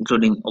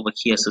 including over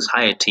here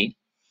society.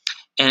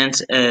 And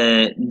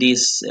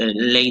this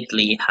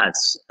lately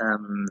has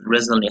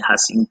recently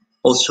has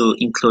also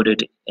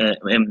included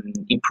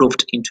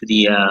improved into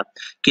the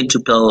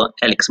quintuple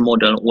helix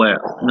model,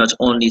 where not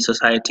only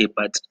society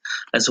but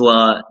as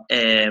well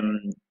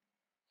in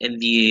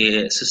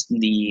the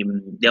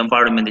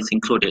environment is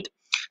included.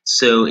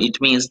 So it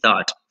means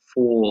that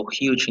for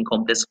huge and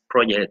complex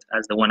projects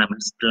as the one I'm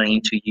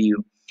explaining to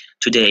you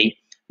today,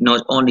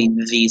 not only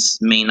these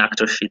main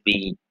actors should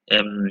be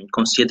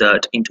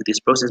considered into this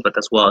process, but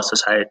as well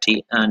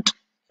society and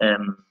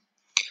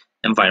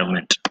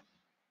environment.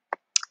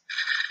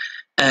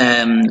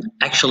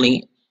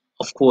 Actually,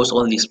 of course,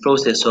 all this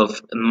process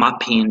of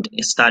mapping,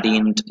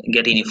 studying,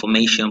 getting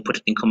information,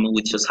 putting in common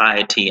with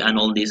society, and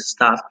all this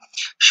stuff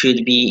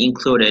should be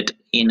included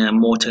in a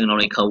more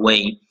technological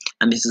way.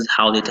 And this is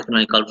how the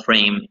technological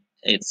frame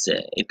it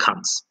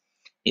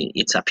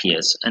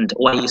appears, and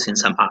why using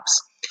some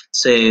apps.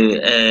 So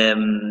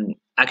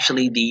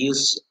actually, the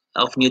use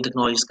of new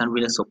technologies can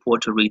really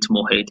support to reach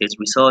more heritage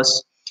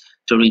resource,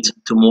 to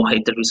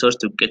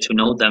get to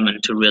know them,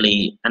 and to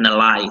really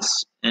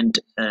analyze and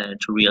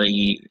to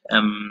really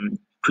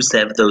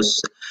preserve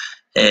those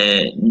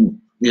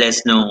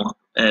less known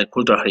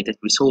cultural heritage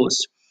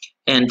resource.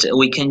 And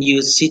we can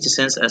use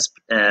citizens as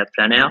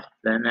planner.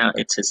 Planner,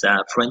 it is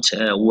a French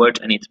word,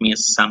 and it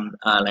means some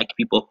like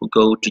people who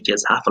go to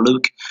just have a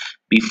look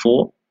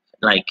before,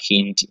 like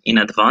in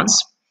advance.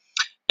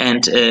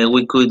 And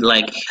we could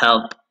like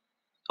help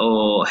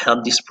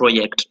this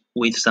project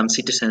with some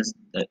citizens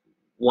that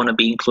want to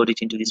be included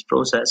into this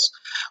process,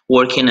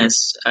 working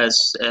as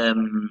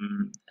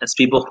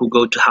people who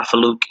go to have a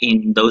look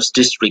in those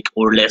district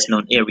or less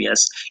known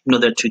areas in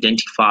order to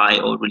identify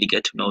or really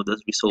get to know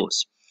those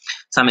resources.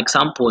 Some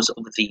examples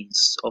of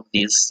these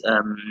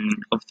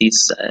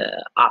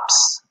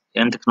apps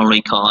and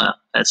technological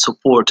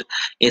support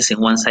is in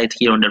one side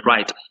here on the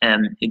right,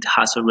 and it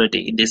has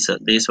already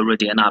there's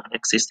already an app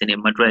existing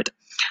in Madrid,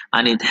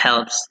 and it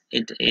helps.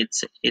 It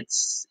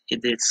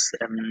is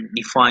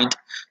defined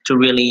to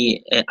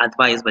really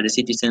advise by the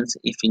citizens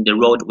if in the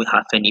road we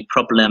have any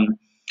problem,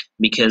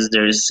 because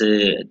there's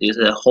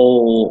a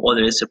hole or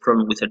there's a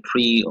problem with a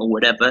tree or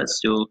whatever.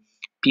 So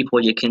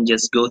people, you can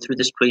just go through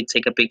the street,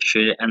 take a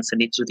picture, and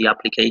send it to the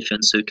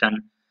application, so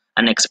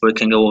an expert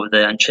can go over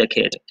there and check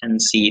it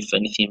and see if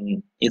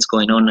anything is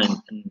going on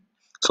and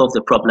solve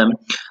the problem.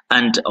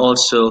 And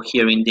also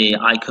here in the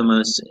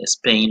ICOMOS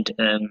Spain,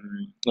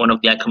 one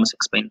of the ICOMOS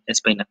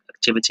Spain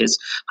activities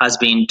has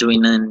been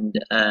doing an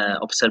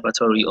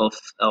observatory of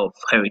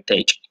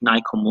heritage in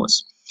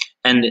ICOMOS.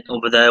 And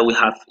over there we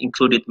have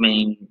included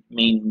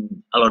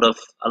a lot of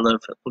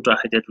cultural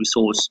heritage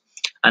resource,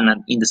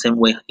 and in the same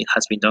way it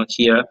has been done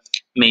here,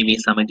 maybe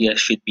some ideas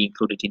should be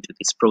included into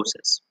this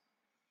process.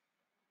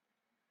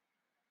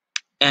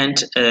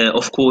 And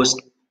of course,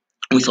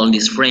 with all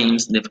these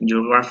frames, the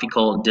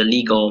geographical, the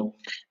legal,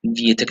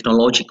 the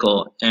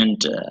technological,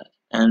 and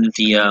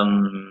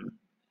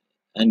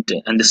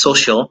the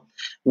social,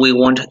 we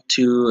want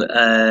to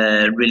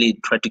really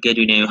try to get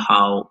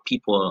how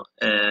people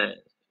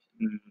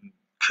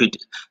could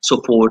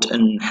support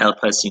and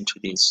help us into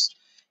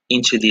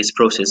this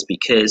process,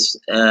 because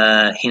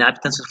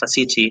inhabitants of a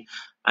city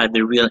are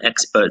the real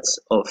experts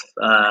of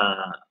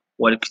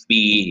what it could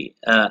be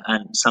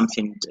and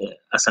something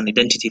as an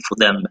identity for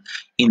them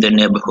in their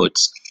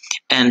neighborhoods.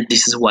 And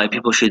this is why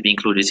people should be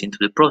included into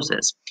the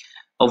process.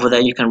 Over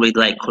there you can read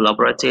like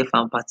collaborative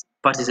and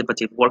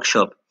participative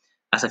workshop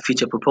as a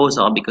future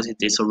proposal, because it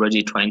is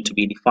already trying to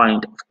be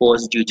defined, of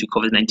course, due to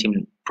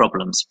COVID-19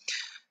 problems.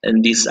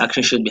 And this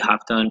action should be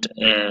happened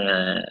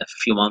a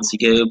few months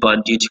ago,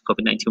 but due to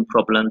COVID-19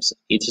 problems,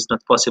 it is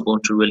not possible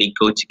to really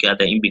go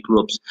together in big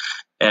groups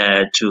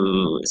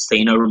to stay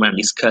in a room and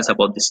discuss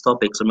about these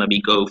topics, or maybe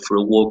go for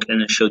a walk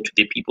and show to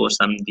the people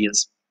some of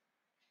these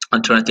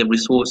alternative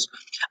resource.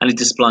 And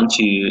it is planned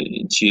to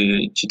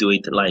do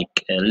it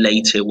like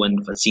later when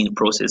the vaccine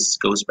process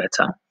goes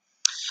better.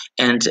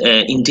 And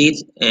indeed,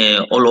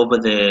 all over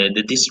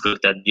the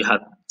district that you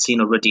have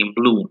seen already in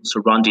blue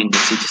surrounding the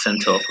city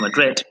center of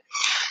Madrid,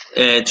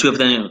 two of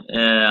them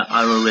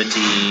are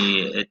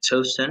already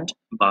chosen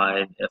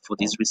for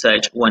this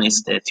research. One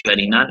is the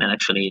Ciudadina, and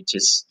actually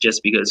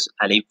just because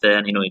I live there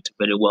and I know it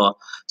very well,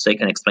 so I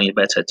can explain it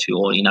better to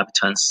all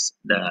inhabitants,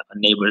 the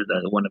neighbors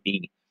that want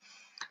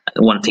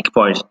to take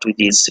part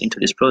into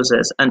this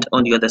process. And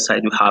on the other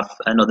side, we have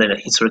another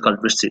historical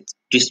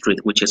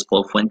district which is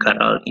called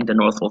Fuencarral in the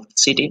north of the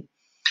city.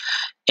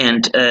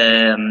 And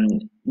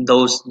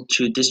those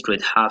two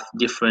districts have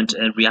different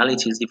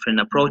realities, different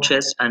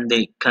approaches, and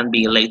they can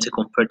be later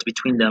compared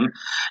between them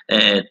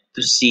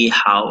to see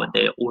how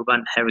the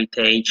urban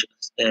heritage,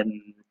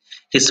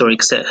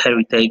 historic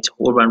heritage,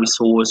 urban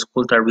resource,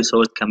 cultural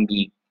resource can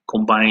be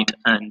combined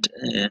and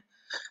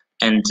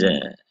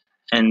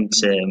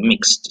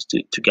mixed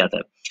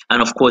together.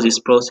 And of course, this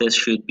process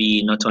should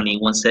be not only in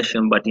one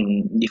session, but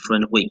in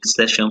different week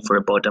session for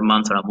about a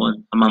month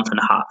and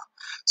a half.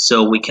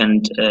 So we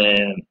can,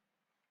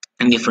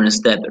 in different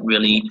steps,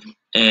 really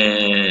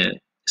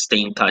stay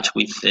in touch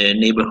with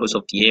neighborhoods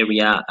of the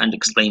area and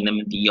explain them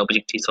the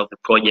objectives of the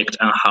project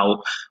and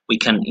how we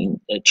can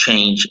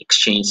exchange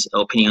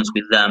opinions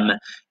with them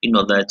in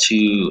order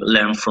to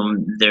learn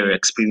from their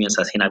experience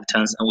as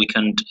inhabitants, and we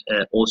can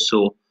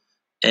also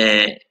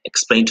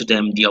explain to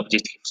them the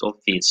objectives of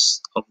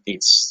this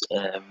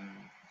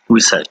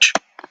research.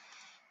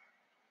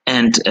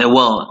 And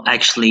well,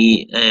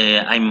 actually,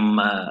 I'm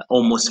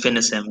almost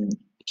finishing,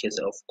 because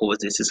of course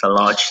this is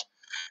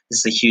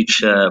a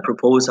huge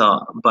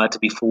proposal. But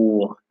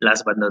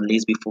last but not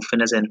least, before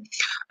finishing,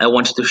 I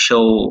wanted to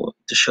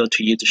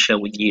share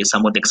with you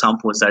some of the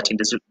examples that in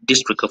the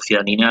district of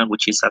Gdynia,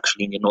 which is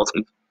actually in the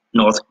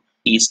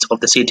northeast of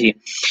the city,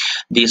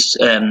 this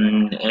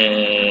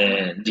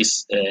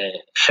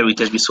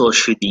heritage resource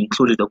should be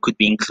included or could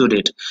be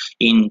included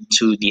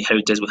into the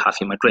heritage we have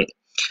in Madrid.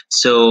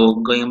 So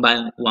going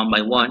by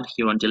one,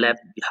 here on the left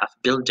we have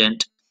building.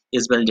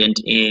 This building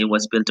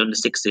was built in the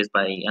 60s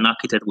by an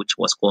architect which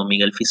was called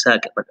Miguel.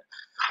 But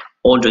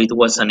although it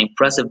was an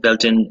impressive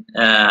building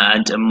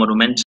and a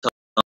monumental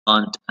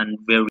and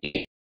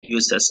very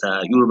used as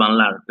a urban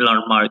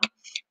landmark,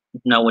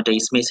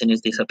 nowadays masonry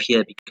has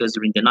disappeared because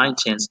during the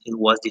 19th it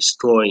was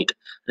destroyed.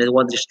 And it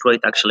was destroyed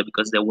actually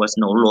because there was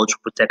no law to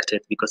protect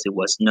it, because it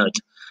was not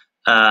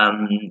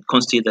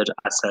considered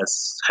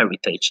as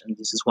heritage. And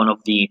this is one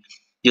of the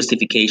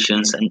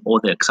justifications and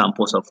other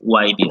examples of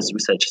why this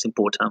research is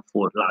important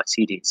for large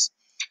cities,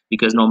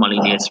 because normally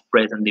they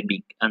spread and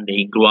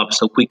they grow up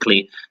so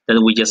quickly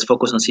that we just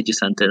focus on city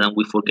center and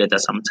we forget that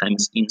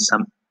sometimes in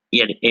some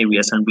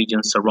areas and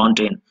regions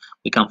surrounding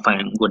we can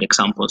find good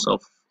examples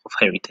of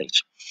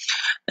heritage.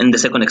 And the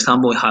second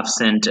example, we have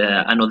sent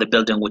another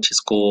building which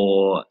is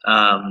called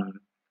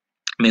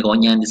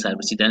Begonia, and is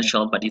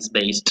residential, but it's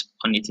based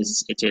on it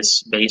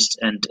is based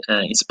and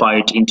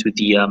inspired into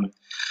the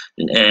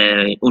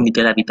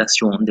Unité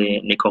d'habitation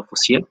de Le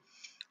Corbusier,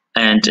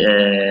 and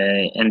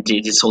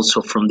it is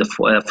also from the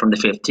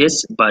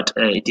 50s, but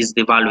it is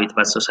devalued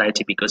by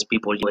society because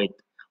people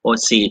or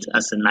see it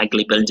as an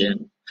ugly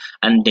building,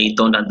 and they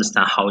don't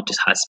understand how it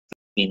has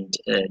been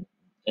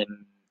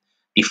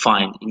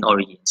defined in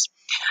origins.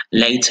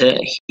 Later,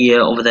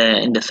 here over there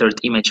in the third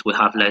image, we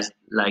have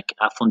like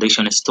a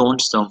foundation stone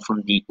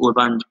from the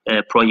urban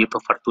project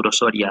of Arturo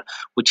Soria,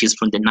 which is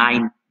from the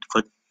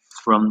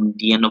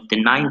end of the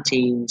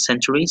 19th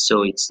century,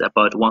 so it's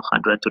about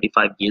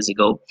 135 years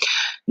ago.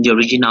 The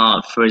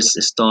original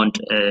first stone,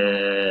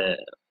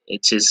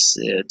 it is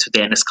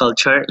today a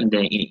sculpture in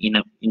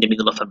the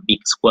middle of a big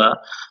square,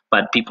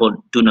 but people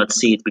do not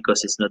see it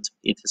because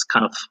it is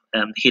kind of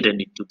hidden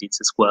into this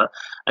square,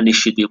 and it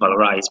should be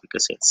valorized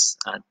because it's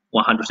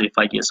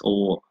 135 years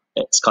old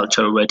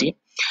sculpture already.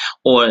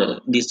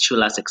 Or these two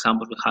last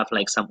examples, we have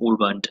like some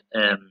urban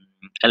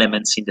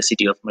elements in the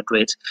city of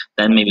Madrid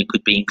that maybe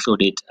could be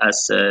included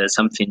as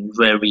something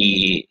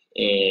very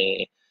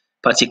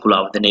particular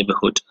of the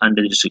neighborhood and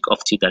the district of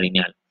Ciudad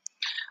Lineal.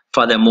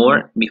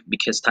 Furthermore,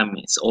 because time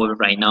is over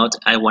right now,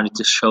 I wanted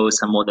to show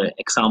some other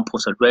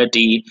examples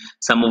already.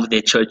 Some of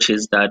the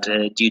churches that,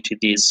 due to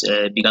this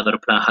big other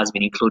plan, has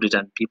been included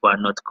and people are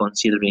not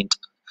considering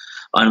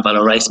and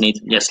valorizing it.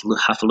 Just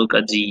have a look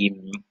at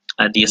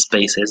the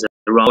spaces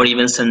around, or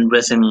even some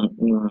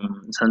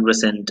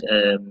recent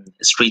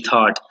street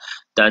art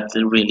that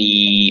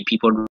really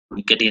people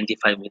get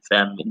identified with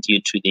them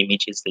due to the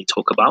images they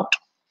talk about.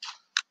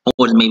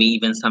 Or maybe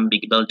even some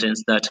big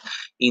buildings that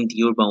in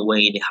the urban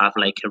way they have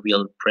like a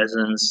real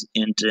presence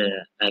and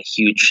a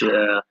huge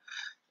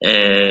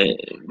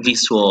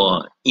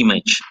visual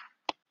image.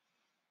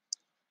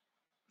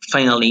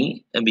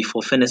 Finally,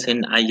 before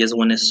finishing, I just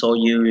want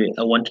to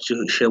I wanted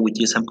to share with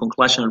you some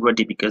conclusion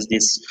already, because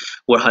this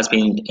work has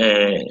been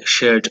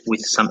shared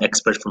with some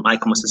experts from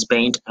ICOMOS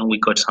Spain, and we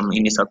got some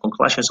initial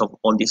conclusions of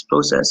all this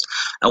process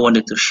I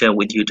wanted to share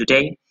with you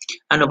today.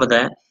 And over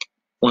there,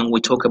 when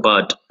we talk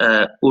about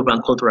urban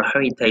cultural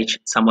heritage,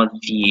 some of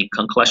the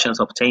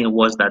conclusions obtained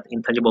was that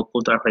intangible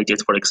cultural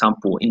heritage, for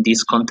example, in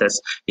this context,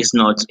 it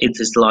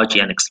is largely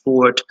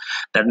unexplored,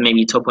 that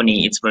maybe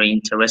toponymy is very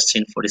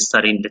interesting for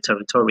studying the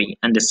territory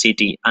and the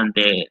city and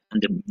the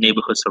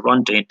neighborhoods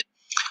around it,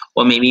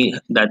 or maybe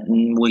that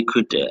we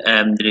could,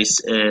 there is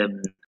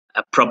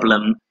a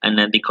problem and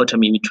a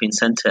dichotomy between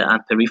center and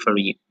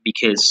periphery,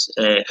 because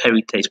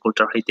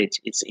cultural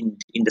heritage is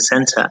in the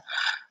center,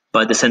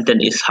 but the center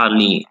is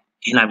hardly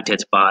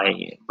inhabited by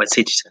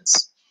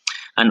citizens.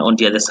 And on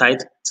the other side,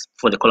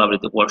 for the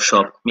collaborative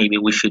workshop, maybe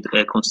we should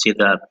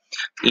consider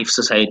if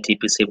society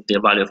perceives the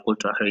value of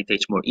cultural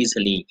heritage more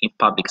easily in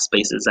public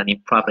spaces and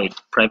in private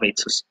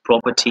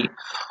property,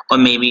 or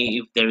maybe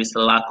if there is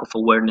a lack of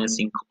awareness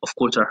of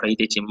cultural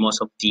heritage in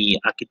most of the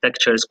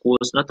architecture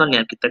schools, not only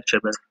architecture,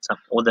 but some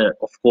other,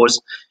 of course,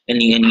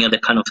 any other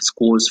kind of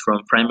schools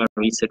from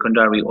primary,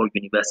 secondary, or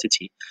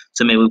university.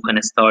 So maybe we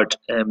can start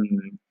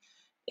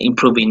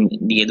improving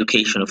the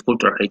education of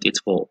cultural heritage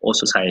for all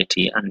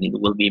society, and it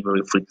will be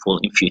very fruitful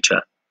in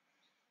future.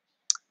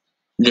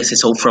 This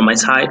is all from my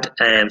side.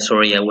 I'm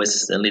sorry I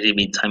was a little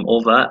bit time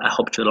over. I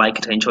hope you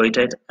liked it, enjoyed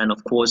it, and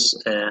of course,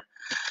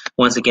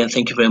 once again,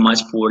 thank you very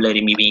much for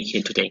letting me be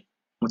here today.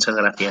 Muchas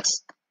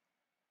gracias.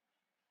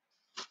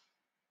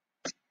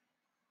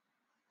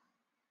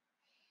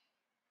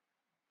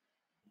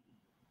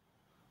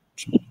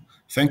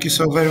 Thank you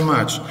so very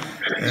much.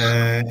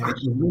 It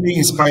was really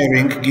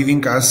inspiring,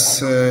 giving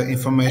us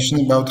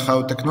information about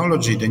how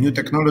technology, the new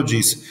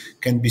technologies,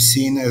 can be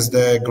seen as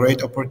the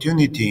great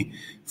opportunity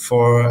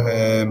for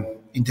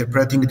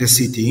interpreting the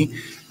city.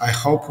 I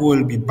hope we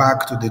will be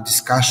back to the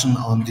discussion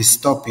on this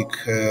topic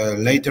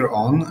later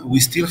on. We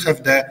still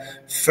have the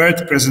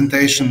third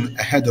presentation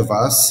ahead of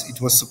us.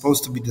 It was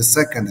supposed to be the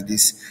second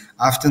this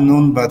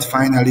afternoon, but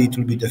finally it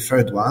will be the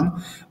third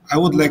one. I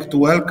would like to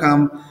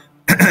welcome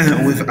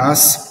with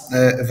us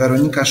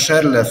Weronika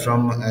Szerle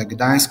from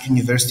Gdańsk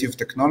University of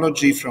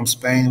Technology. From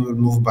Spain, we'll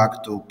move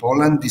back to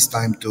Poland, this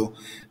time to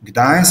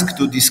Gdańsk,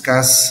 to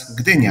discuss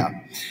Gdynia.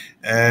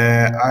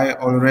 I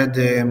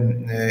already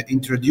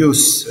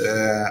introduced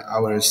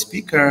our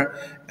speaker.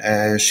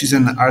 She's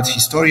an art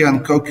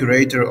historian,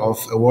 co-curator of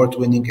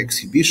award-winning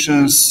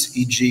exhibitions,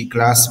 e.g.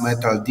 Glass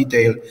Metal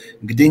Detail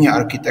Gdynia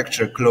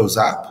Architecture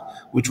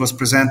Close-Up, which was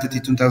presented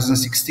in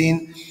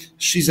 2016.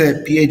 She's a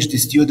PhD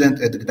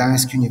student at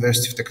Gdańsk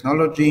University of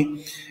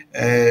Technology.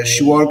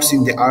 She works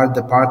in the art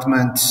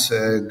department,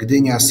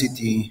 Gdynia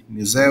City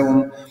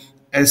Museum.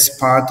 As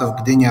part of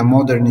Gdynia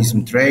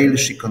Modernism Trail,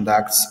 she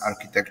conducts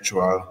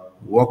architectural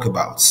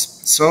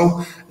walkabouts.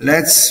 So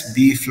let's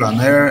be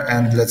flaneur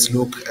and let's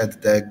look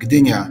at the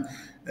Gdynia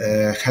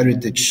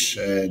heritage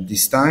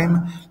this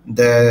time.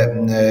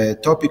 The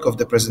topic of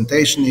the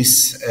presentation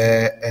is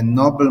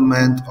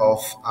ennoblement of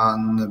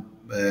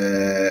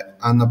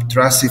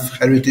unobtrusive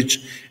heritage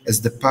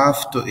as the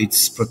path to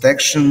its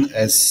protection,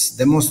 as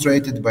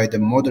demonstrated by the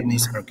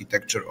modernist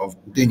architecture of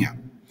Gdynia.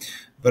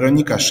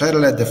 Weronika,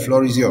 Szerle, the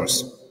floor is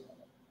yours.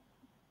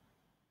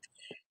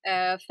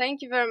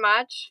 Thank you very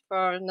much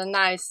for the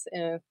nice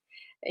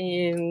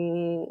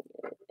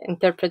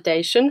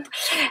interpretation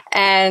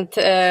and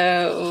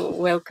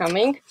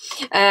welcoming.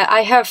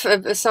 I have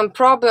some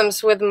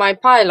problems with my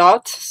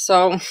pilot,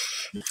 so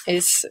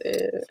it's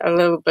a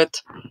little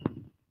bit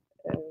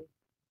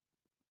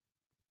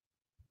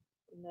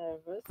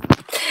nervous.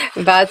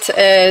 But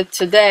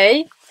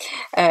today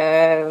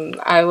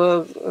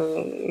our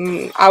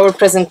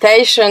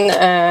presentation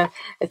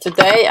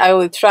today, I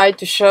will try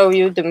to show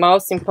you the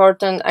most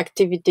important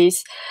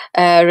activities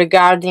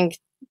regarding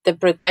the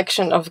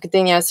protection of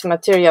Gdynia's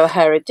material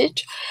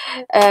heritage,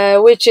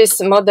 which is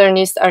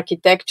modernist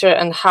architecture,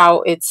 and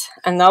how its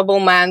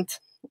ennoblement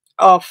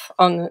of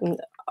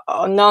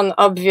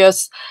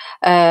non-obvious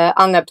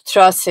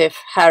unobtrusive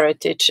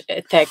heritage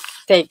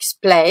takes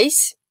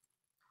place.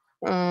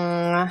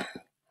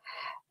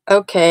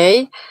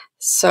 Okay,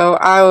 so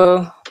I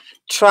will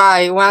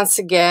try once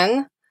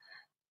again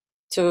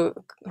to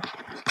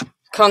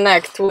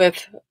connect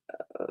with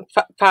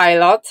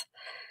pilot.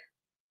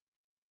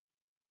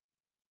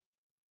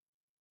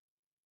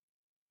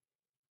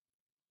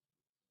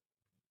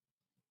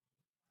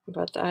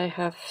 But I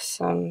have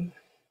some...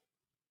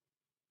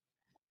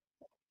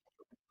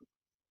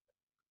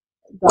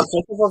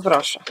 Dobrze, to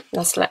poproszę.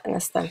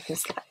 Następny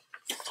slajd.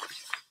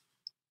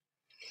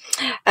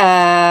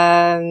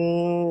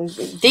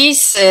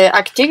 These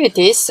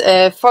activities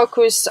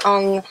focus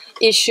on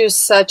issues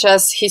such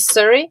as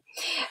history,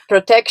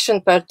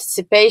 protection,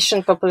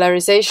 participation,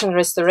 popularization,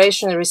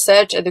 restoration,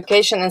 research,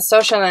 education, and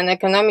social and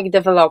economic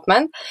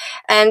development.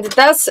 And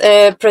thus,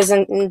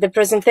 the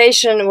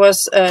presentation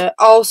was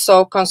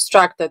also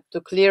constructed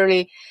to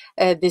clearly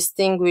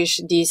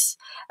distinguish these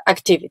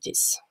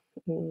activities.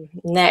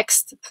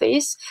 Next,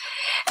 please.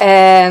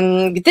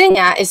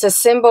 Gdynia is a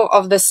symbol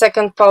of the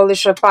Second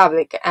Polish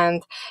Republic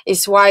and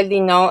is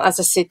widely known as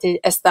a city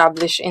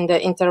established in the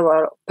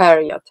interwar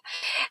period.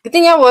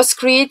 Gdynia was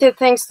created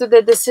thanks to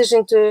the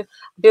decision to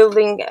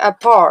building a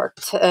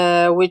port,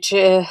 which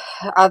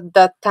at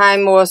that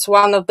time was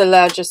one of the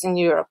largest in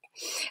Europe.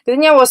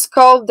 Gdynia was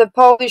called the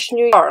Polish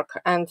New York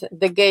and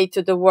the gate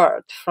to the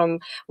world, from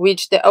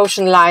which the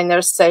ocean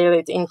liners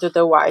sailed into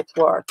the wide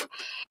world.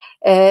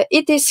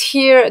 It is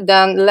here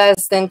than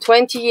less than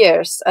 20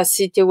 years, a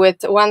city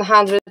with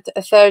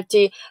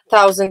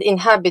 130,000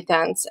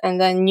 inhabitants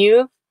and a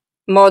new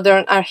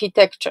modern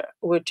architecture,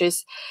 which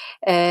is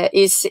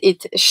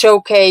its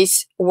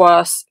showcase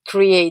was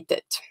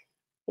created.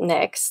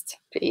 Next,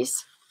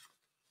 please.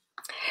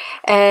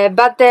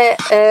 But the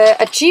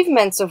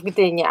achievements of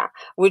Gdynia,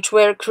 which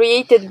were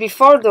created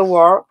before the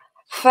war,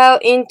 fell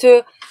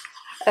into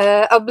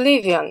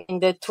oblivion in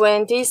the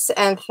 20s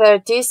and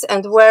 30s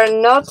and were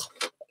not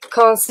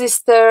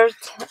considered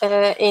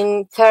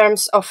in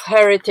terms of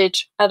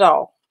heritage at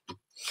all.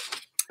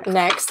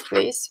 Next,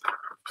 please.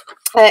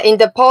 In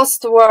the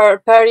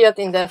post-war period,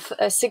 in the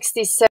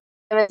 60s,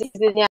 70s,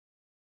 Gdynia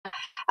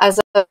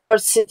as a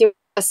port city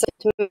was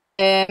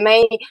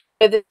mainly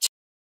with the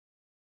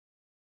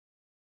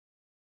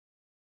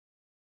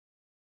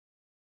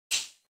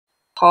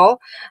hall.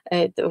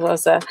 It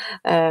was a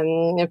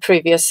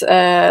previous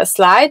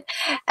slide.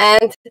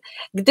 And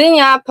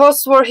Gdynia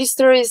post-war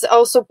history is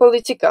also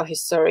political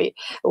history,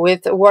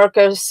 with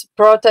workers'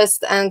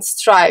 protests and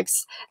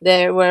strikes.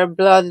 They were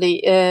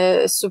bloodily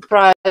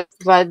suppressed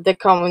by the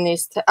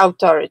communist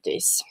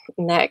authorities.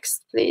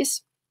 Next,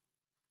 please.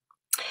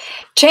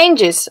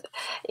 Changes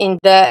in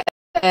the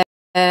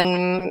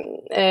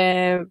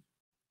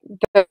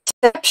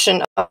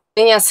perception of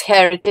Gdynia's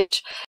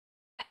heritage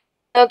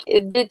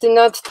did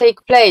not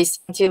take place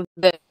until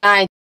the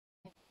 90s,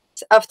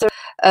 after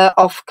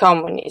of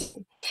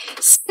communism.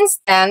 Since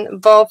then,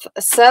 both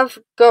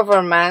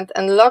self-government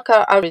and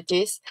local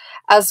authorities,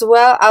 as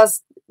well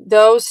as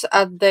those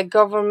at the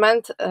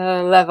government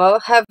level,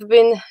 have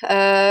been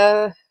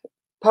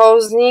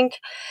posing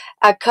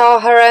a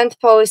coherent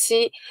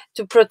policy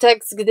to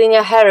protect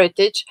Gdynia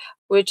heritage,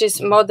 which is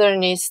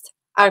modernist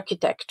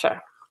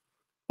architecture.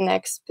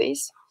 Next,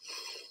 please.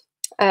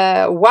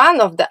 One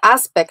of the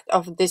aspects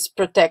of this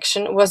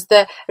protection was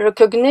the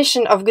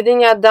recognition of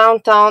Gdynia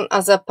downtown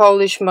as a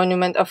Polish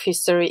monument of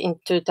history in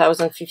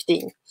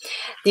 2015.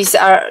 These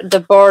are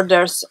the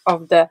borders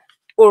of the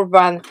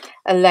urban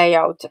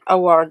layout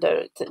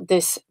awarded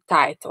this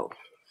title.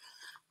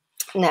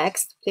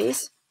 Next,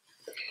 please.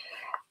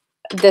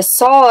 The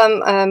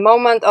solemn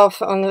moment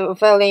of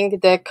unveiling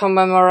the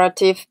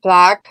commemorative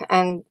plaque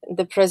and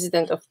the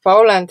President of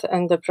Poland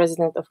and the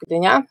President of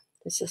Gdynia.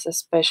 This is a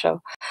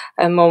special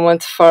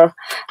moment for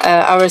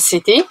our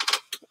city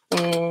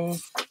in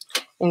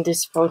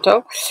this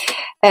photo.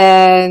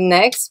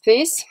 Next,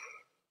 please.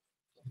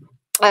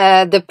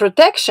 The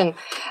protection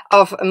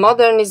of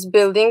modernist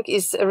building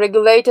is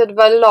regulated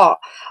by law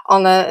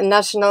on a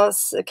national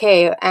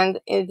scale,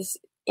 and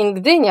in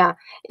Gdynia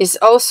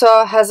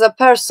also has a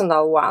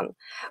personal one,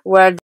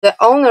 where the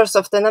owners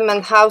of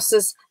tenement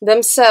houses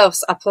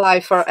themselves apply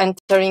for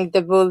entering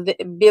the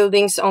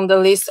buildings on the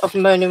list of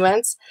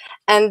monuments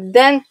and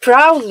then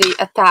proudly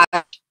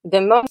attach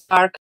the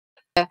mark to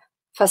the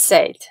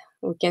facade.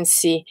 We can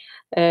see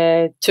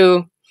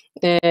two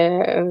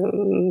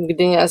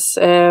Gdynia's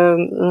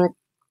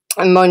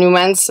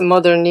monuments,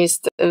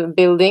 modernist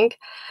building,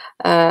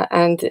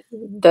 and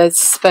that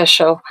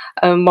special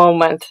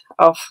moment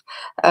of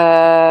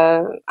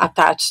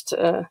attached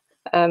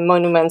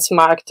monuments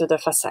marked to the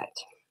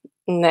facade.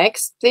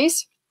 Next,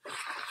 please.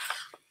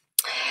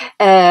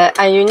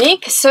 A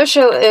unique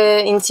social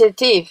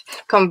initiative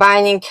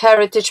combining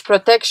heritage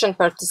protection,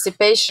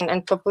 participation,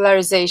 and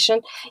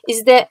popularization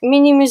is the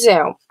Mini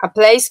Museum, a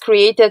place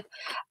created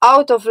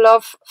out of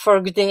love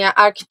for Gdynia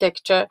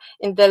architecture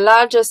in the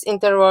largest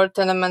interwar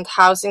tenement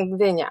house in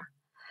Gdynia.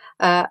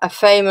 A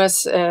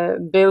famous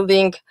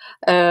building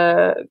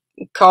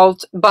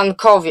called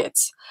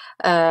Bankowiec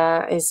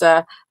is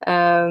a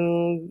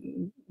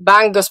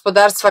Bank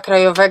Gospodarstwa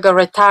Krajowego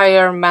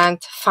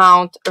Retirement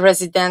Fund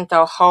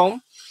residential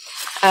home.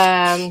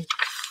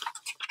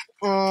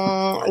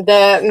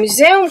 The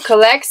museum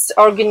collects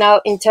original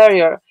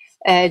interior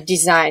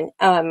design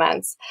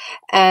elements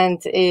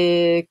and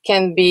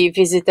can be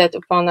visited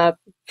upon a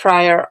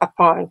prior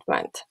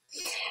appointment.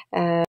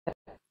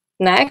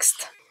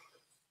 Next.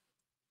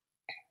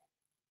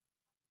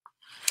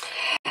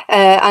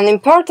 An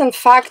important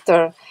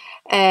factor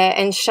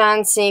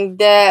enhancing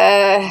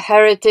the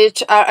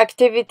heritage are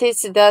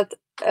activities that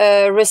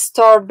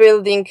restore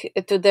building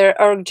to their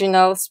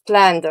original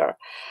splendor.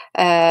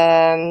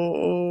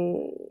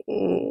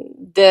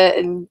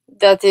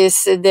 That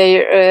is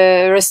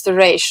their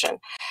restoration.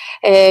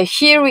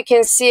 Here we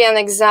can see an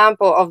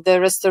example of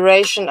the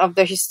restoration of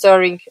the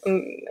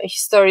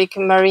historic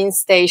marine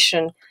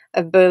station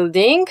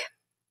building.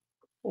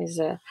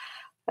 Is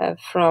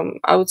from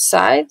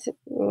outside,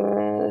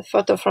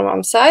 photo from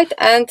outside.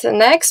 And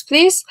next,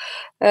 please,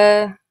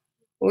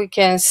 we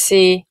can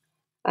see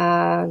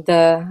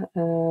the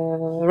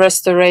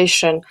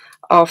restoration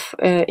of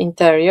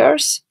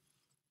interiors.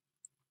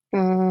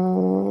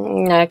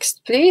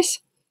 Next, please.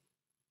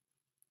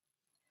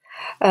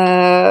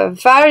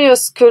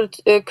 Various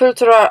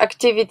cultural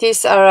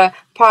activities are a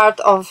part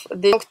of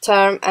the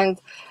long-term and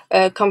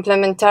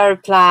complementary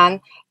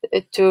plan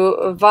to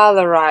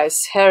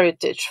valorize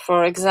heritage.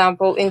 For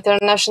example,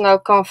 international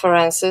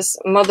conferences,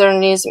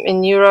 Modernism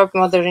in Europe,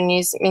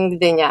 Modernism in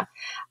Gdynia,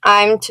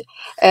 aimed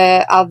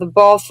at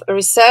both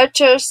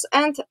researchers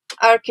and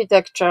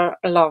architecture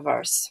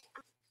lovers.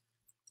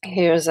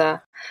 Here's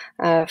a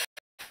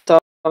photo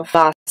of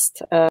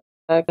last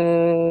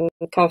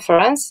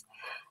conference.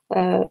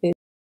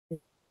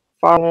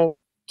 For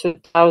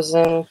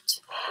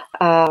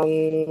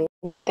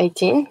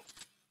 2018.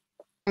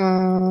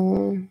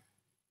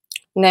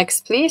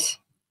 Next, please.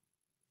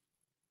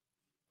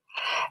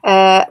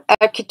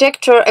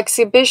 Architecture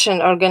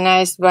exhibition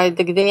organized by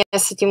the Gdynia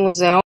City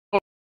Museum,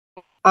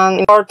 an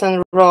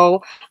important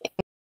role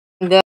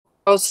in the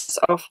process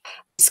of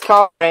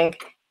discovering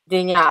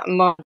Gdynia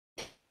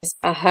modernist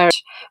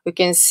heritage. We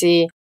can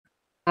see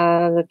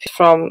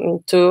from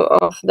two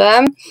of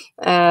them.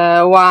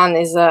 One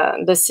is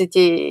the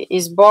city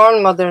is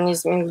born,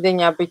 modernism in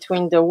Gdynia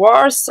between the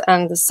wars,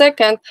 and the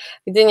second,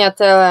 Gdynia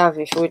Tel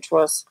Aviv, which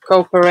was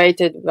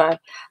cooperated by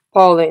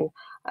Polin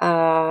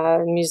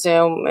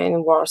Museum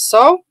in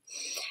Warsaw.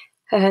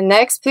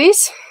 Next,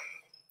 please.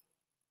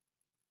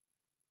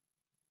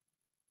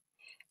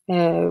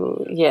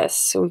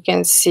 Yes, we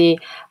can see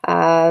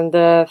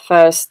the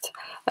first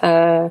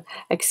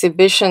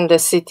exhibition, The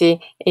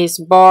City is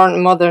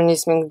Born,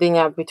 Modernism in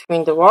Gdynia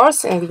Between the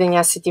Wars, in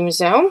Gdynia City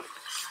Museum.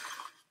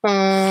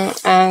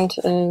 And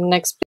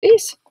next,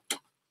 please.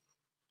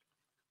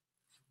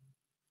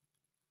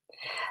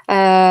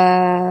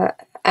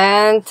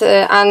 And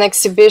an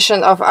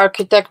exhibition of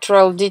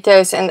architectural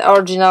details and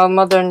original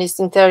modernist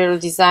interior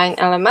design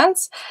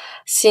elements,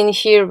 seen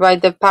here by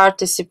the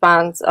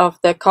participants of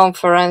the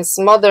conference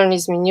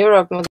Modernism in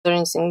Europe,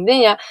 Modernism in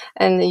Gdynia,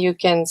 and you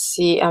can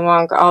see,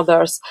 among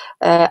others,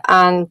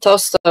 Ann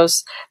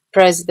Tostos,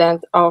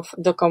 president of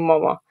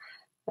Docomomo,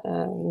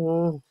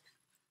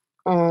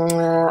 on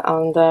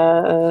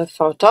the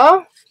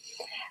photo.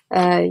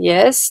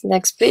 Yes,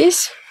 next,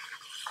 please.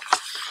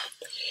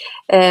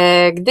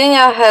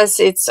 Gdynia has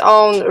its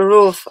own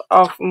roof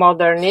of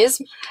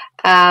modernism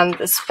and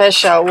a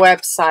special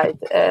website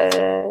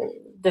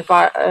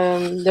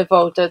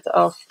devoted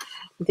of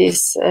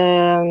this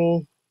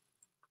theme.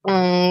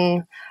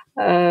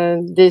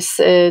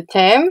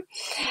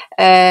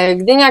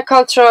 Gdynia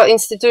Cultural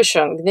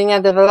Institution,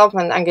 Gdynia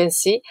Development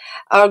Agency,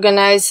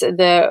 organized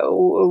the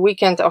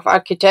Weekend of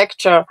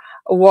Architecture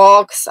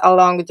walks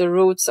along the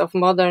routes of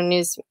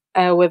modernism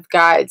with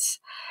guides.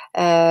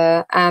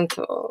 And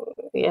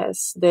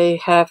yes, they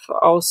have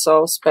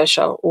also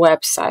special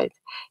website.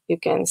 You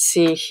can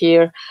see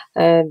here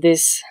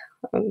these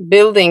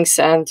buildings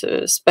and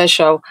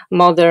special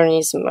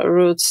modernism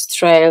routes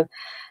trail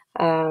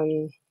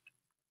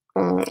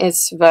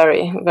It's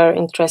very, very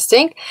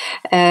interesting.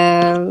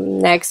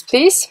 Next,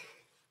 please.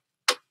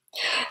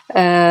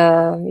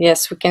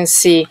 Yes, we can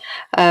see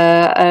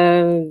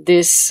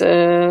this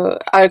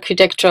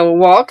architectural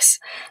works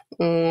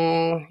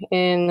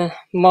in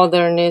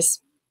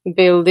modernist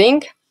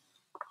building.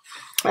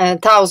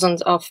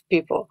 Thousands of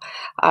people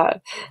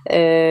are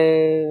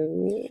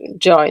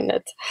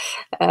joined.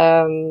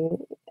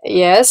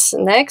 Yes,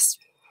 next.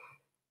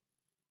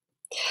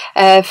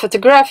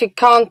 Photographic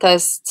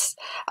contests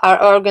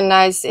are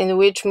organized in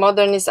which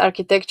modernist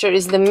architecture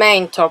is the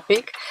main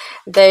topic.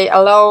 They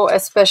allow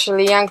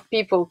especially young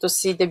people to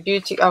see the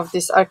beauty of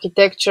this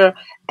architecture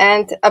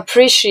and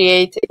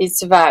appreciate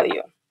its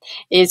value.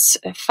 It's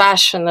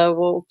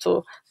fashionable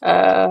to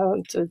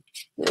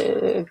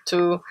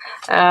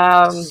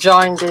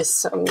join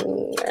this,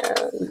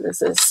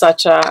 this is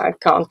such a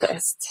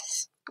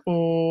contest.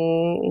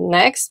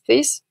 Next,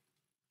 please.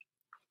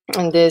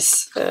 And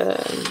this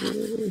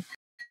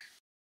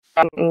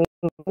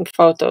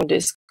photo of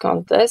this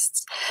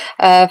contests.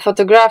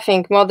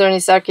 Photographing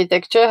modernist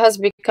architecture has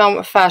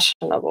become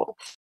fashionable.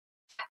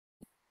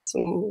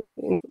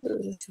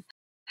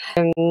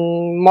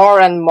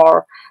 More and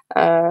more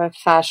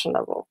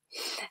fashionable.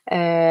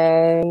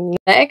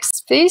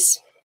 Next, please.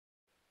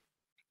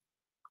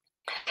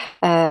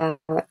 In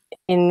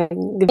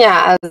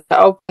Gdynia, as an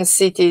open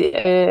city,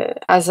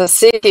 as a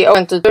city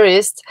open to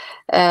tourists,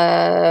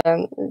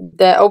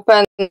 the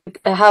open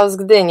house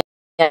Gdynia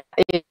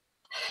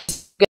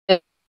you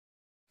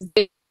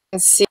can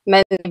see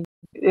many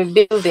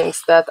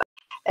buildings that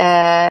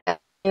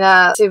in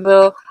a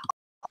civil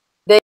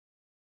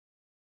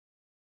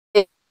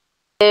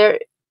their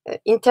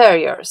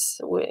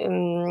interiors.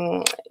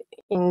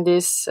 In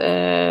this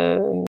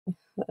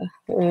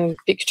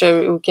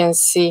picture we can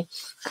see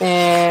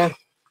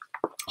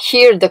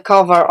here the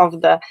cover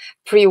of the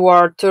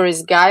pre-war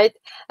tourist guide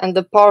and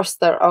the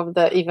poster of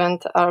the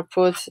event are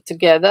put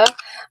together.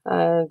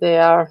 They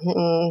are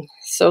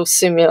so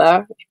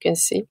similar, you can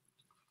see.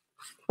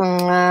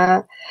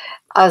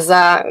 As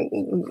a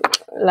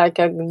like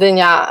a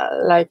Gdynia,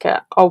 like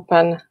a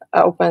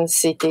open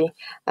city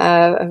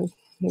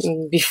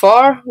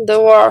before the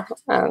war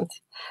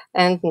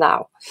and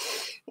now.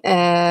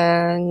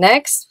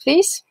 Next,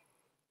 please.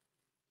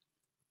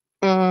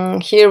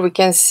 Here we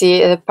can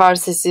see the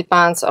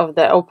participants of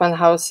the open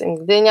house in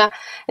Gdynia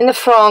in the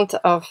front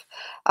of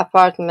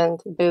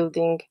apartment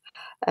building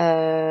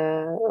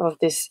of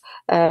this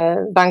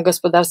Bank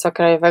Gospodarstwa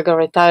Krajowego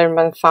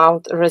Retirement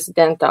Fund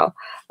residential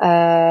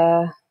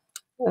home,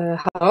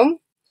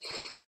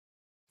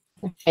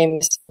 a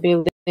famous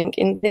building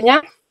in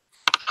Gdynia.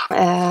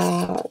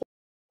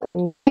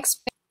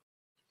 Next.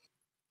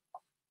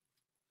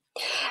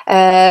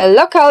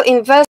 Local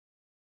investors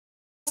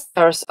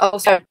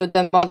also to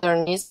the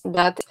modernism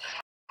that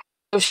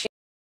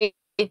associated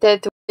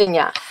with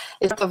Gdynia.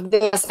 It's of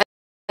Gdynia's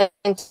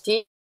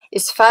identity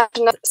is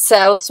fashion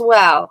sells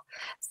well.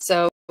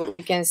 So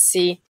you can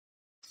see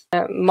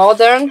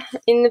modern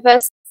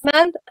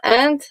investment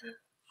and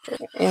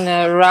in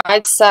the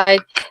right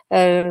side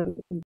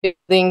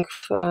building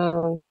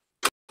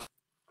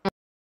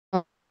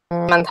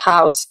and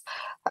house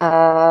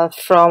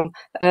from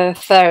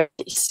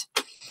 30s.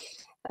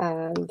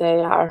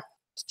 They are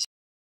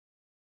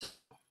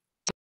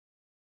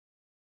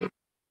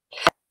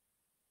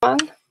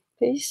one,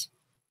 please.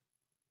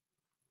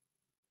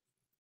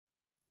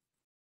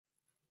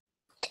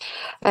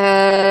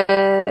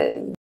 They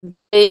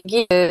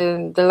give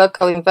the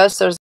local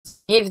investors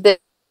give the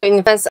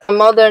invest a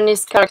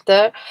modernist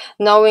character,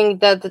 knowing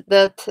that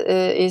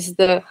is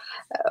the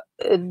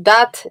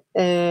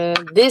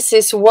this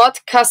is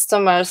what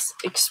customers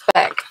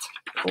expect.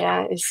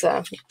 Yeah, it's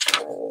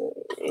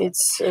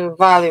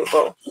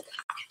valuable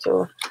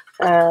to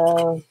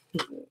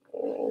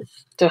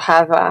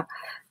have a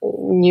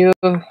new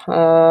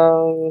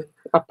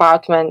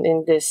apartment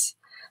in this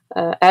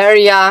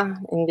area,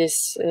 in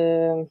this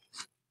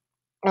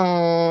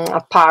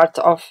a part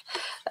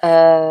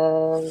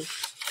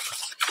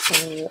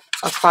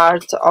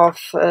of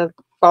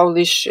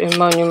Polish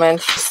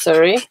monument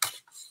history.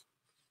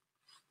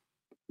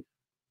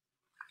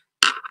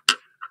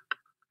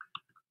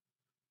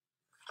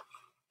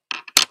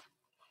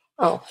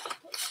 Oh,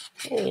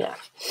 yeah.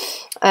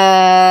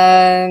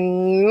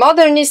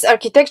 Modernist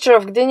architecture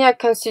of Gdynia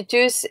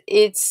constitutes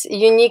its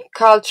unique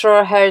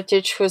cultural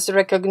heritage whose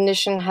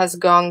recognition has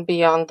gone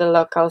beyond the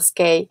local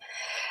scale,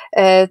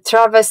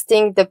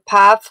 traversing the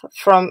path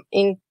from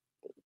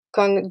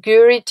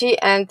incongruity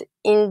and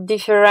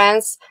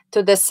indifference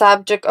to the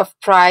subject of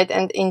pride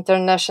and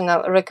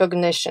international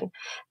recognition.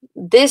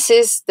 This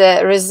is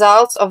the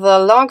result of a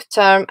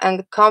long-term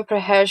and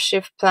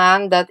comprehensive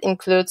plan that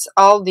includes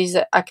all these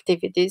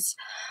activities,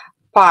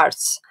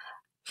 parts: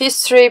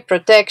 history,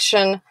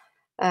 protection,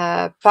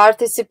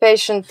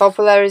 participation,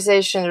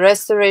 popularization,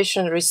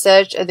 restoration,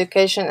 research,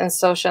 education, and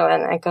social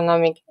and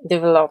economic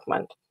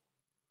development.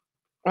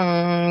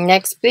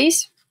 Next,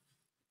 please.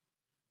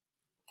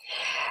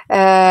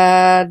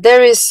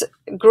 There is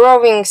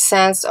growing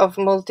sense of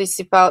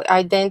municipal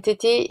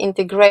identity,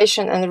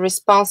 integration, and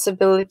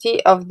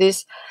responsibility of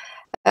this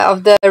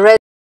of the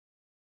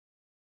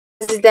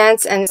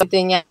residents and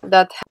Gdynia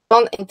that have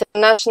won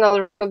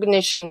international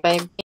recognition by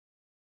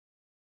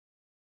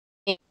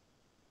being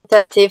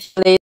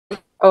tentatively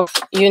of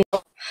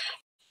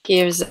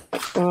here's a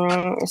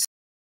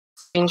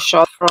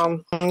screenshot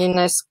from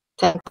UNESCO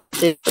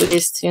tentative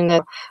list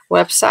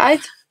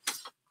website.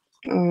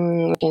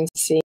 You can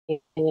see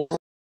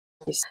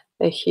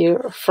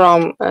here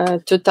from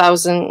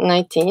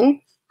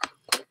 2019.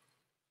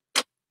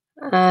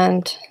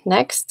 And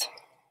next.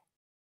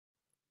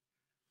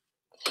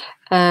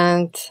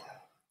 And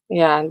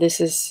yeah,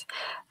 this is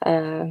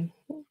Gdynia's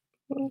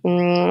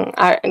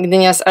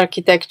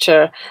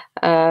architecture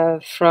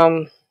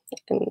from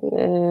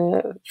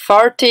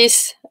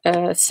 40s,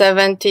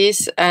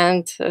 70s,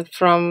 and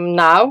from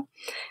now.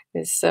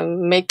 It's a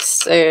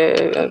mixed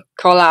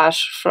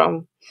collage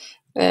from,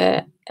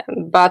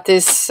 but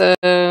is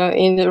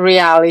in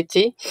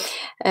reality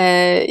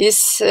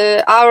is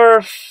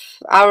our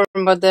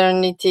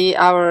modernity,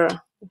 our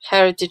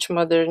heritage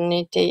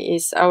modernity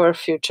is our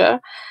future.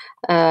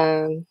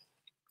 And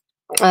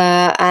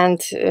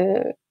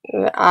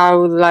I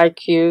would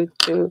like you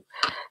to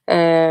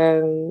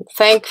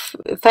thanks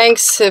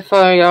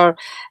for your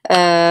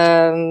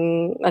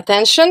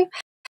attention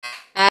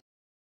and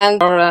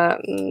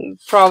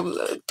for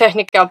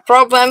technical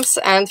problems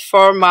and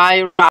for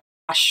my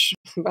rush,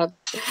 but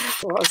it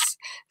was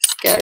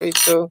scary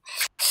to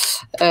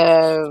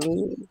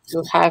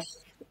have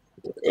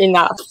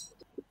enough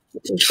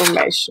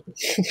information.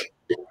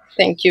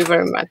 Thank you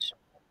very much.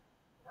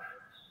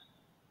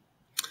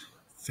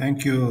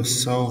 Thank you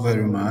so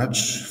very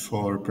much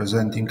for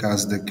presenting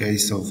us the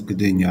case of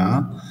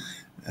Gdynia.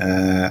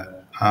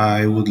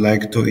 I would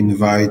like to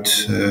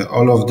invite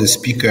all of the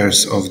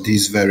speakers of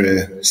this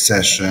very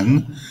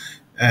session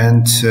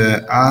and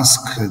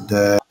ask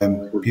the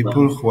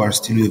people who are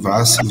still with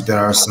us if there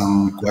are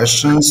some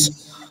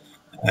questions.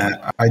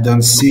 I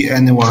don't see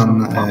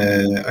anyone,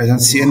 I don't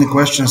see any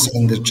questions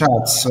in the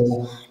chat,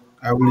 so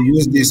I will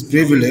use this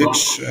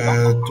privilege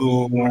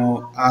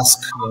to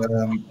ask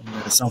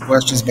some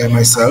questions by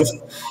myself.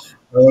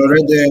 I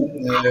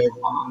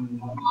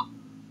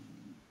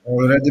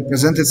already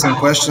presented some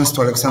questions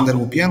to Aleksander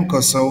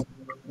Łupienko, so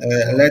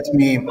let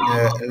me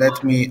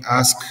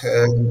ask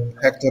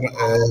Héctor,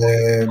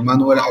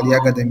 Manuel,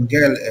 Aliaga de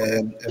Miguel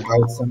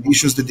about some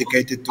issues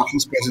dedicated to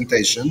his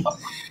presentation.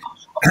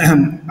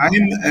 I'm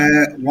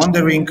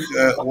wondering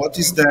what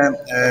is the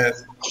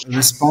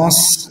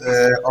response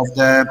of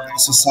the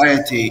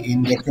society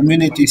in the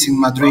communities in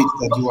Madrid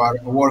that you are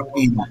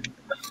working in.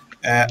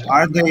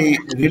 Are they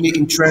really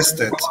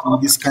interested in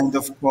this kind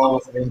of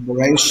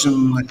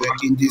collaboration,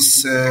 in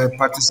this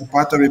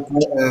participatory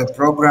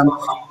program?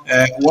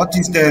 What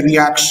is the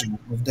reaction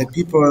of the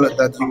people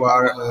that you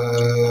are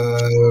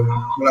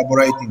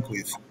collaborating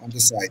with on the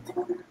site?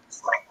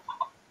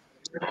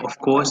 Of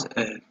course,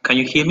 can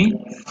you hear me?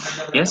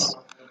 Yes?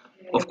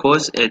 Of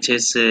course, it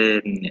is a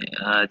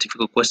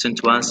difficult question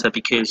to answer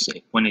because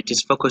when it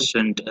is focused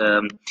on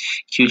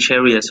huge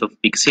areas of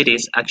big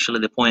cities, actually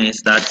the point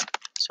is that,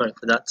 sorry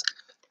for that,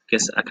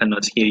 because I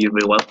cannot hear you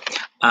very well.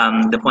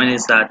 The point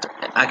is that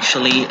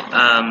actually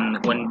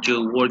when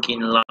you work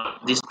in large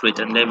districts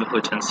and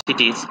neighborhoods and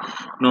cities,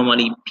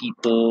 normally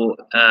people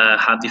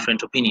have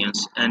different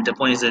opinions. And the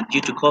point is that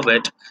due to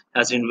COVID, it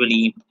has been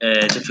really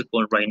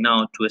difficult right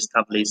now to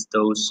establish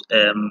those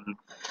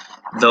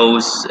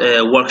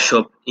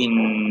workshop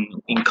in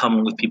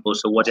common with people.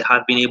 So what I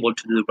have been able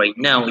to do right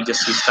now is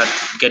just to start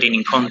getting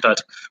in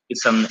contact with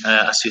some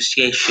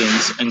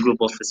associations and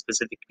group of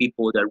specific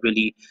people that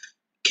really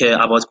care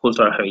about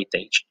cultural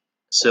heritage.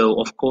 So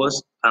of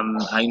course,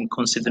 I'm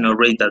considering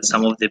already that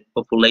some of the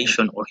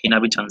population or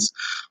inhabitants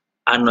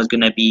are not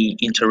going to be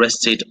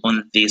interested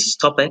on these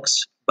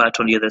topics, but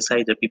on the other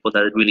side, the people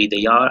that really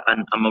they are,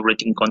 and I'm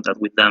already in contact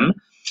with them.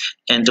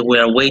 And we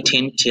are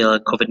waiting till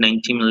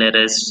COVID-19 let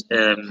us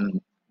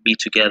be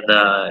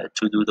together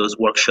to do those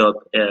workshops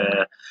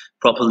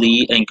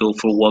properly and go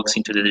for walks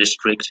into the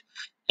district.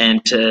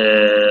 And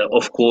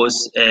of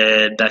course,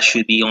 that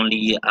should be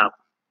only a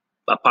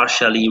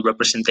partially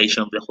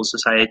representation of the whole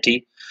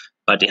society,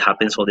 but it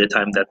happens all the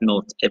time that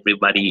not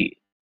everybody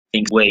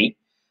thinks way.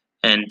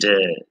 And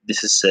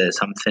this is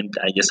something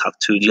I just have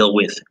to deal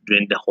with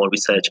during the whole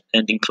research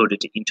and include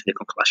it into the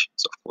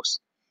conclusions, of course.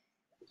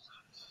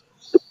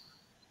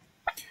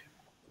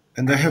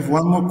 And I have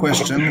one more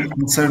question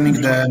concerning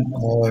the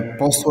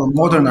post-war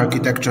modern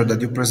architecture that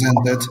you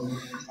presented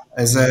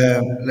as a,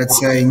 let's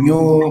say,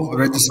 new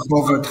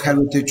rediscovered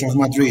heritage of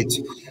Madrid.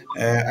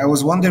 I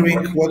was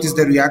wondering what is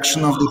the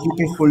reaction of the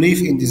people who live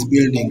in these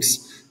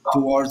buildings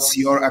towards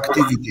your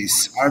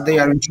activities. Are they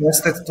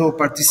interested to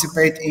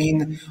participate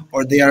in,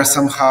 or they are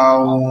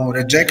somehow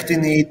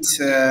rejecting it?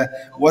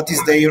 What is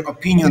their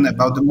opinion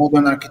about the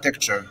modern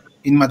architecture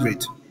in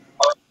Madrid?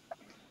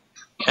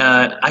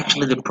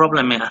 Actually, the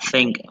problem, I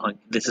think,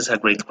 this is a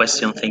great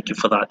question. Thank you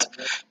for that,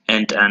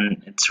 and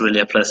it's really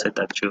a pleasure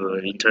that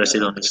you're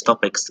interested on these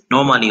topics.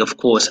 Normally, of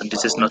course, and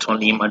this is not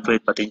only in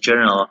Madrid but in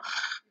general,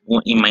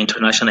 in my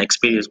international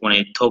experience, when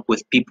I talk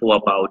with people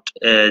about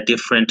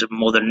different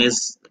modern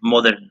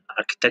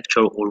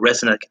architecture or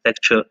Renaissance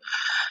architecture,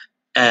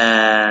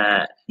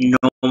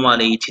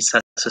 normally it is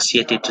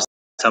associated to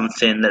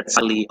something that's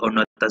ugly or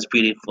not as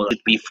beautiful. It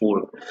should be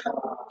for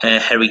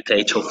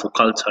heritage or for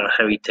cultural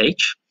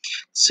heritage.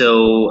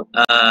 So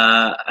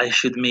I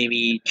should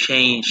maybe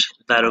change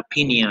that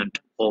opinion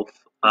of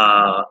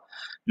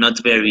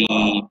not very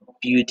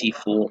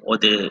beautiful, or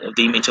the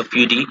image of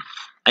beauty.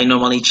 I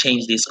normally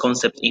change this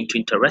concept into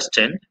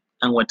interesting,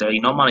 and what I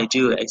normally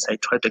do is I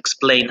try to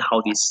explain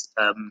how this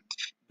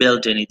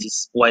building, it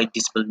is, why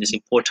this building is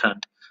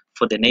important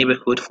for the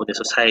neighborhood, for the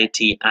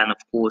society, and of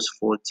course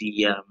for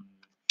the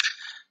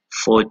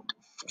for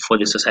for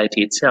the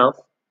society itself,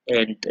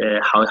 and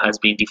how it has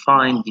been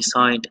defined,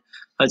 designed,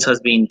 how it has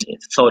been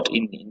thought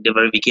in the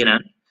very beginning.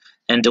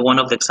 And one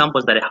of the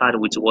examples that I had,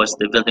 which was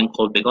the building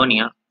called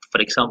Begonia,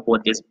 for example,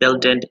 this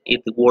building,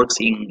 it works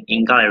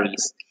in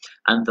galleries,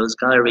 and those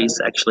galleries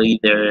actually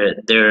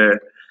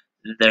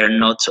they're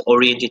not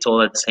oriented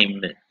all at the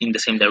same in the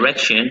same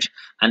direction,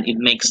 and it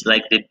makes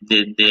like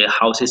the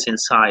houses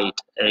inside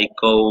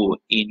go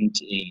in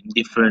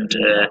different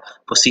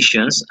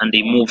positions, and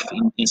they move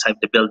inside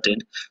the building.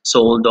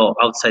 So although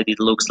outside it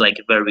looks like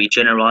very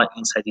general,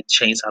 inside it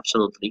changes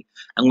absolutely.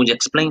 And when you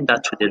explain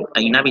that to the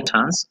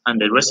inhabitants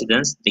and the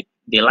residents,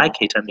 they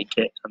like it, and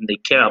they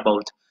care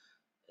about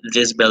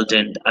this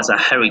building as a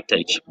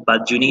heritage.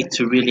 But you need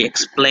to really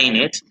explain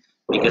it,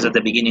 because at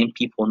the beginning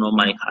people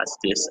normally has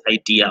this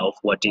idea of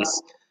what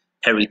is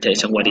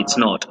heritage and what it's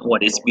not,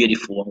 what is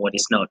beautiful and what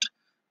is not.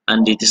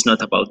 And it is not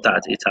about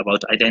that. It's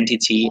about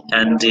identity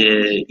and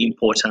the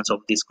importance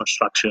of these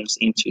constructions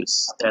into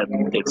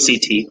the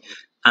city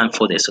and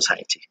for the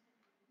society.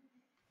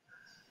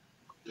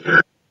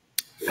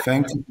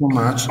 Thank you so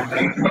much.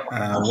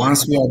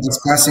 Once we are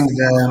discussing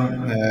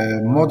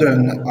the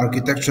modern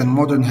architecture and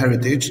modern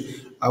heritage,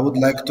 I would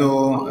like to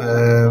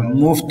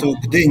move to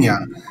Gdynia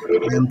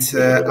and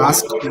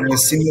ask a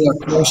similar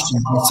question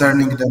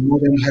concerning the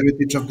modern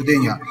heritage of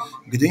Gdynia.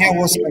 Gdynia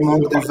was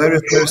among the very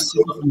first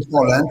cities in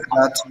Poland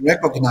that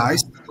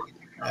recognized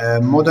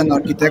modern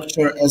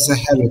architecture as a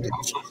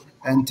heritage.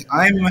 And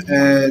I'm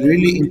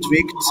really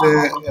intrigued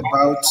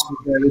about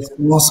the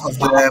response of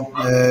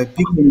the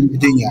people in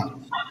Gdynia.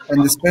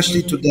 And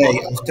especially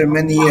today, after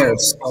many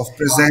years of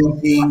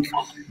presenting,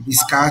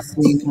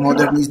 discussing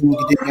modernism in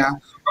Gdynia,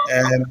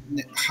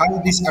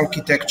 how this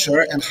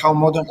architecture and how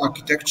modern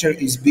architecture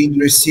is being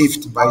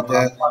received by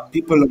the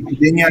people of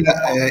Gdynia.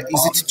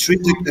 Is it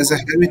treated as a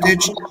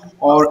heritage,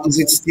 or is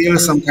it still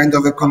some kind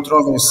of a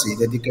controversy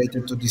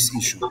dedicated to this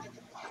issue?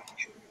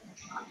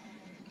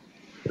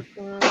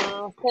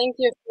 Thank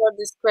you for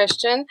this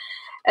question.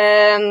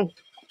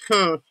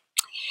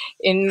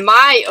 In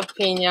my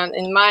opinion,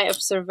 in my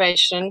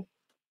observation,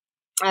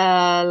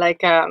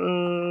 like a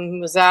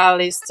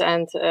musealist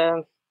and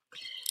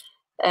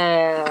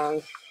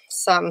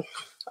some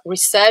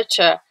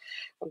researcher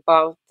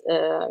about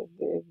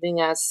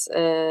Gdynia's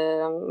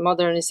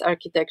modernist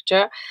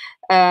architecture,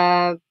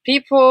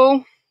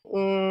 people,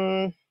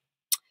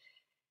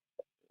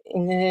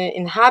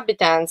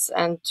 inhabitants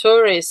and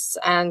tourists,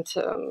 and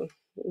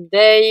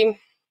they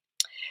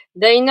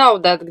know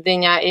that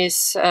Gdynia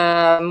is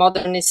a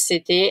modernist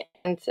city,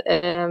 and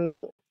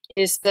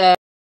is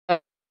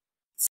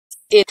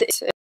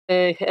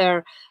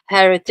her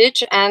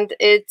heritage, and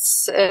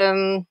it's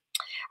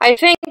I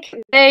think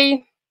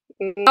they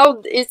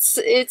know it's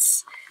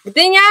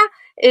Gdynia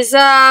is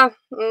a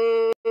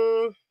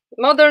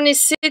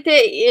modernist city.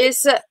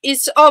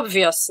 Is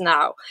obvious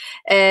now.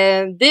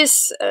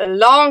 This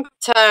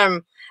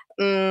long-term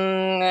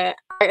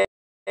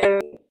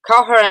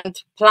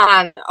coherent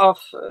plan of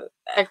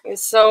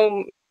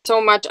so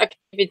much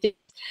activity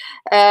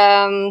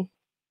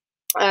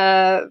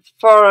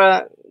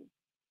for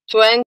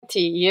 20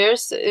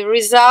 years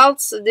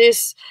results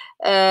this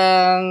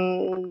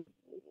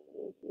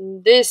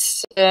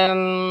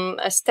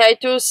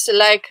status,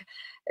 like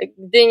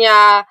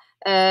Gdynia,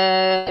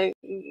 that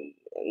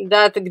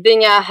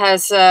Gdynia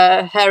has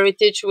a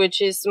heritage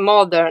which is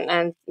modern,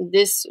 and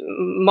these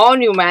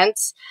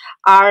monuments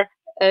are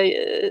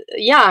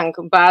young,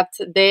 but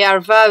they are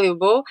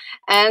valuable,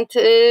 and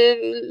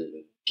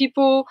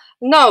people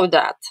know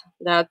that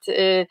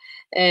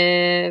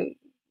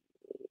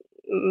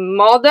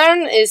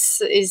modern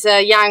is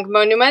a young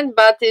monument,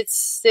 but it's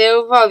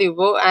still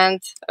valuable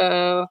and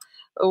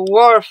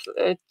worth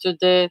to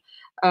the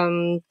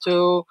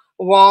to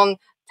one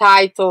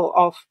title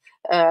of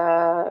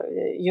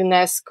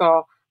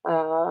UNESCO,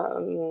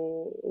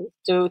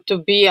 to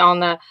be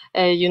on a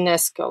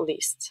UNESCO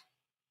list.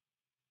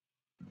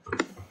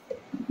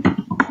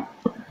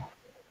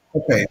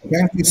 Okay,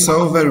 thank you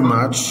so very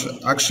much.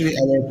 Actually,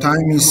 our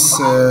time is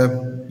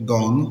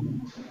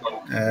gone.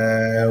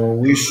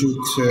 We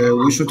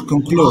should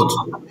conclude.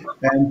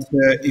 And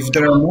if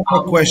there are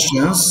more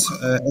questions,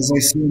 as I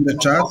see in the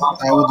chat,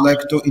 I would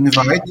like to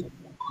invite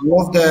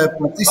all of the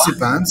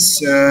participants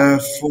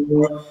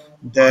for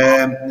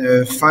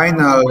the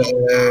final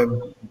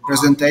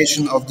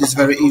presentation of this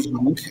very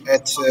evening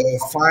at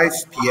 5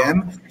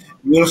 p.m.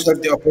 We will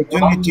have the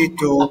opportunity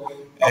to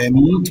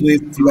meet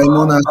with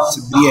Laimonas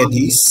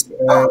Briedis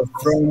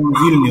from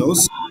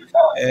Vilnius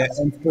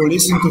and to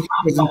listen to his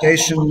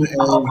presentation,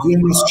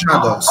 Vilnius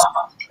Shadows.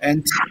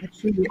 And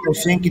actually, I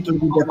think it will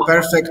be the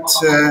perfect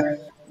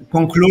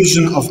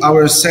conclusion of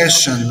our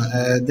session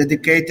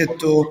dedicated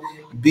to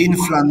being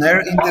flaneur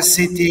in the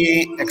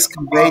city,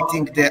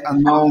 excavating the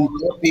unknown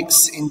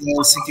topics in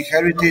the city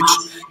heritage.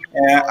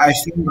 I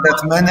think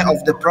that many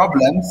of the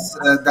problems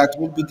that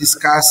will be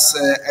discussed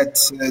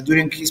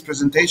during his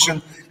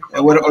presentation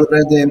were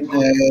already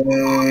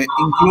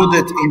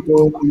included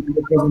into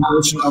the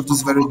presentation of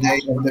this very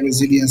day of the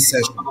resilience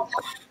session.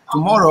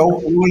 Tomorrow,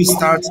 we will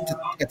start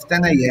at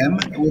 10 a.m.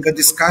 with a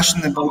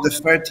discussion about the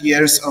 30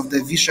 years of the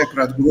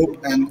Visegrad Group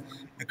and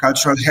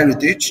cultural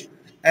heritage.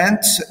 And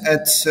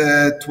at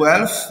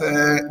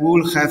 12, we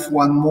will have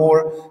one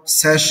more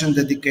session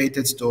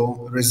dedicated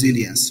to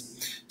resilience.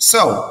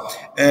 So,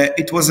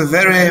 it was a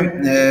very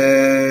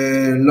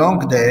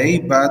long day,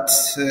 but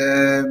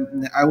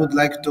I would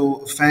like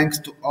to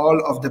thank to all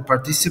of the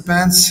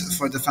participants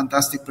for the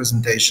fantastic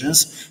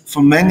presentations,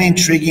 for many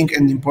intriguing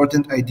and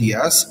important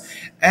ideas.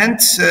 And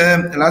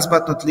last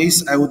but not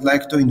least, I would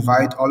like to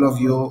invite all of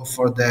you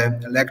for the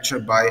lecture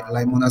by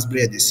Laimonas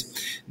Briedis.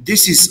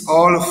 This is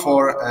all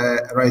for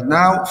right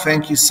now.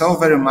 Thank you so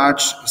very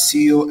much.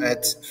 See you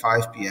at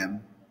 5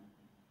 p.m.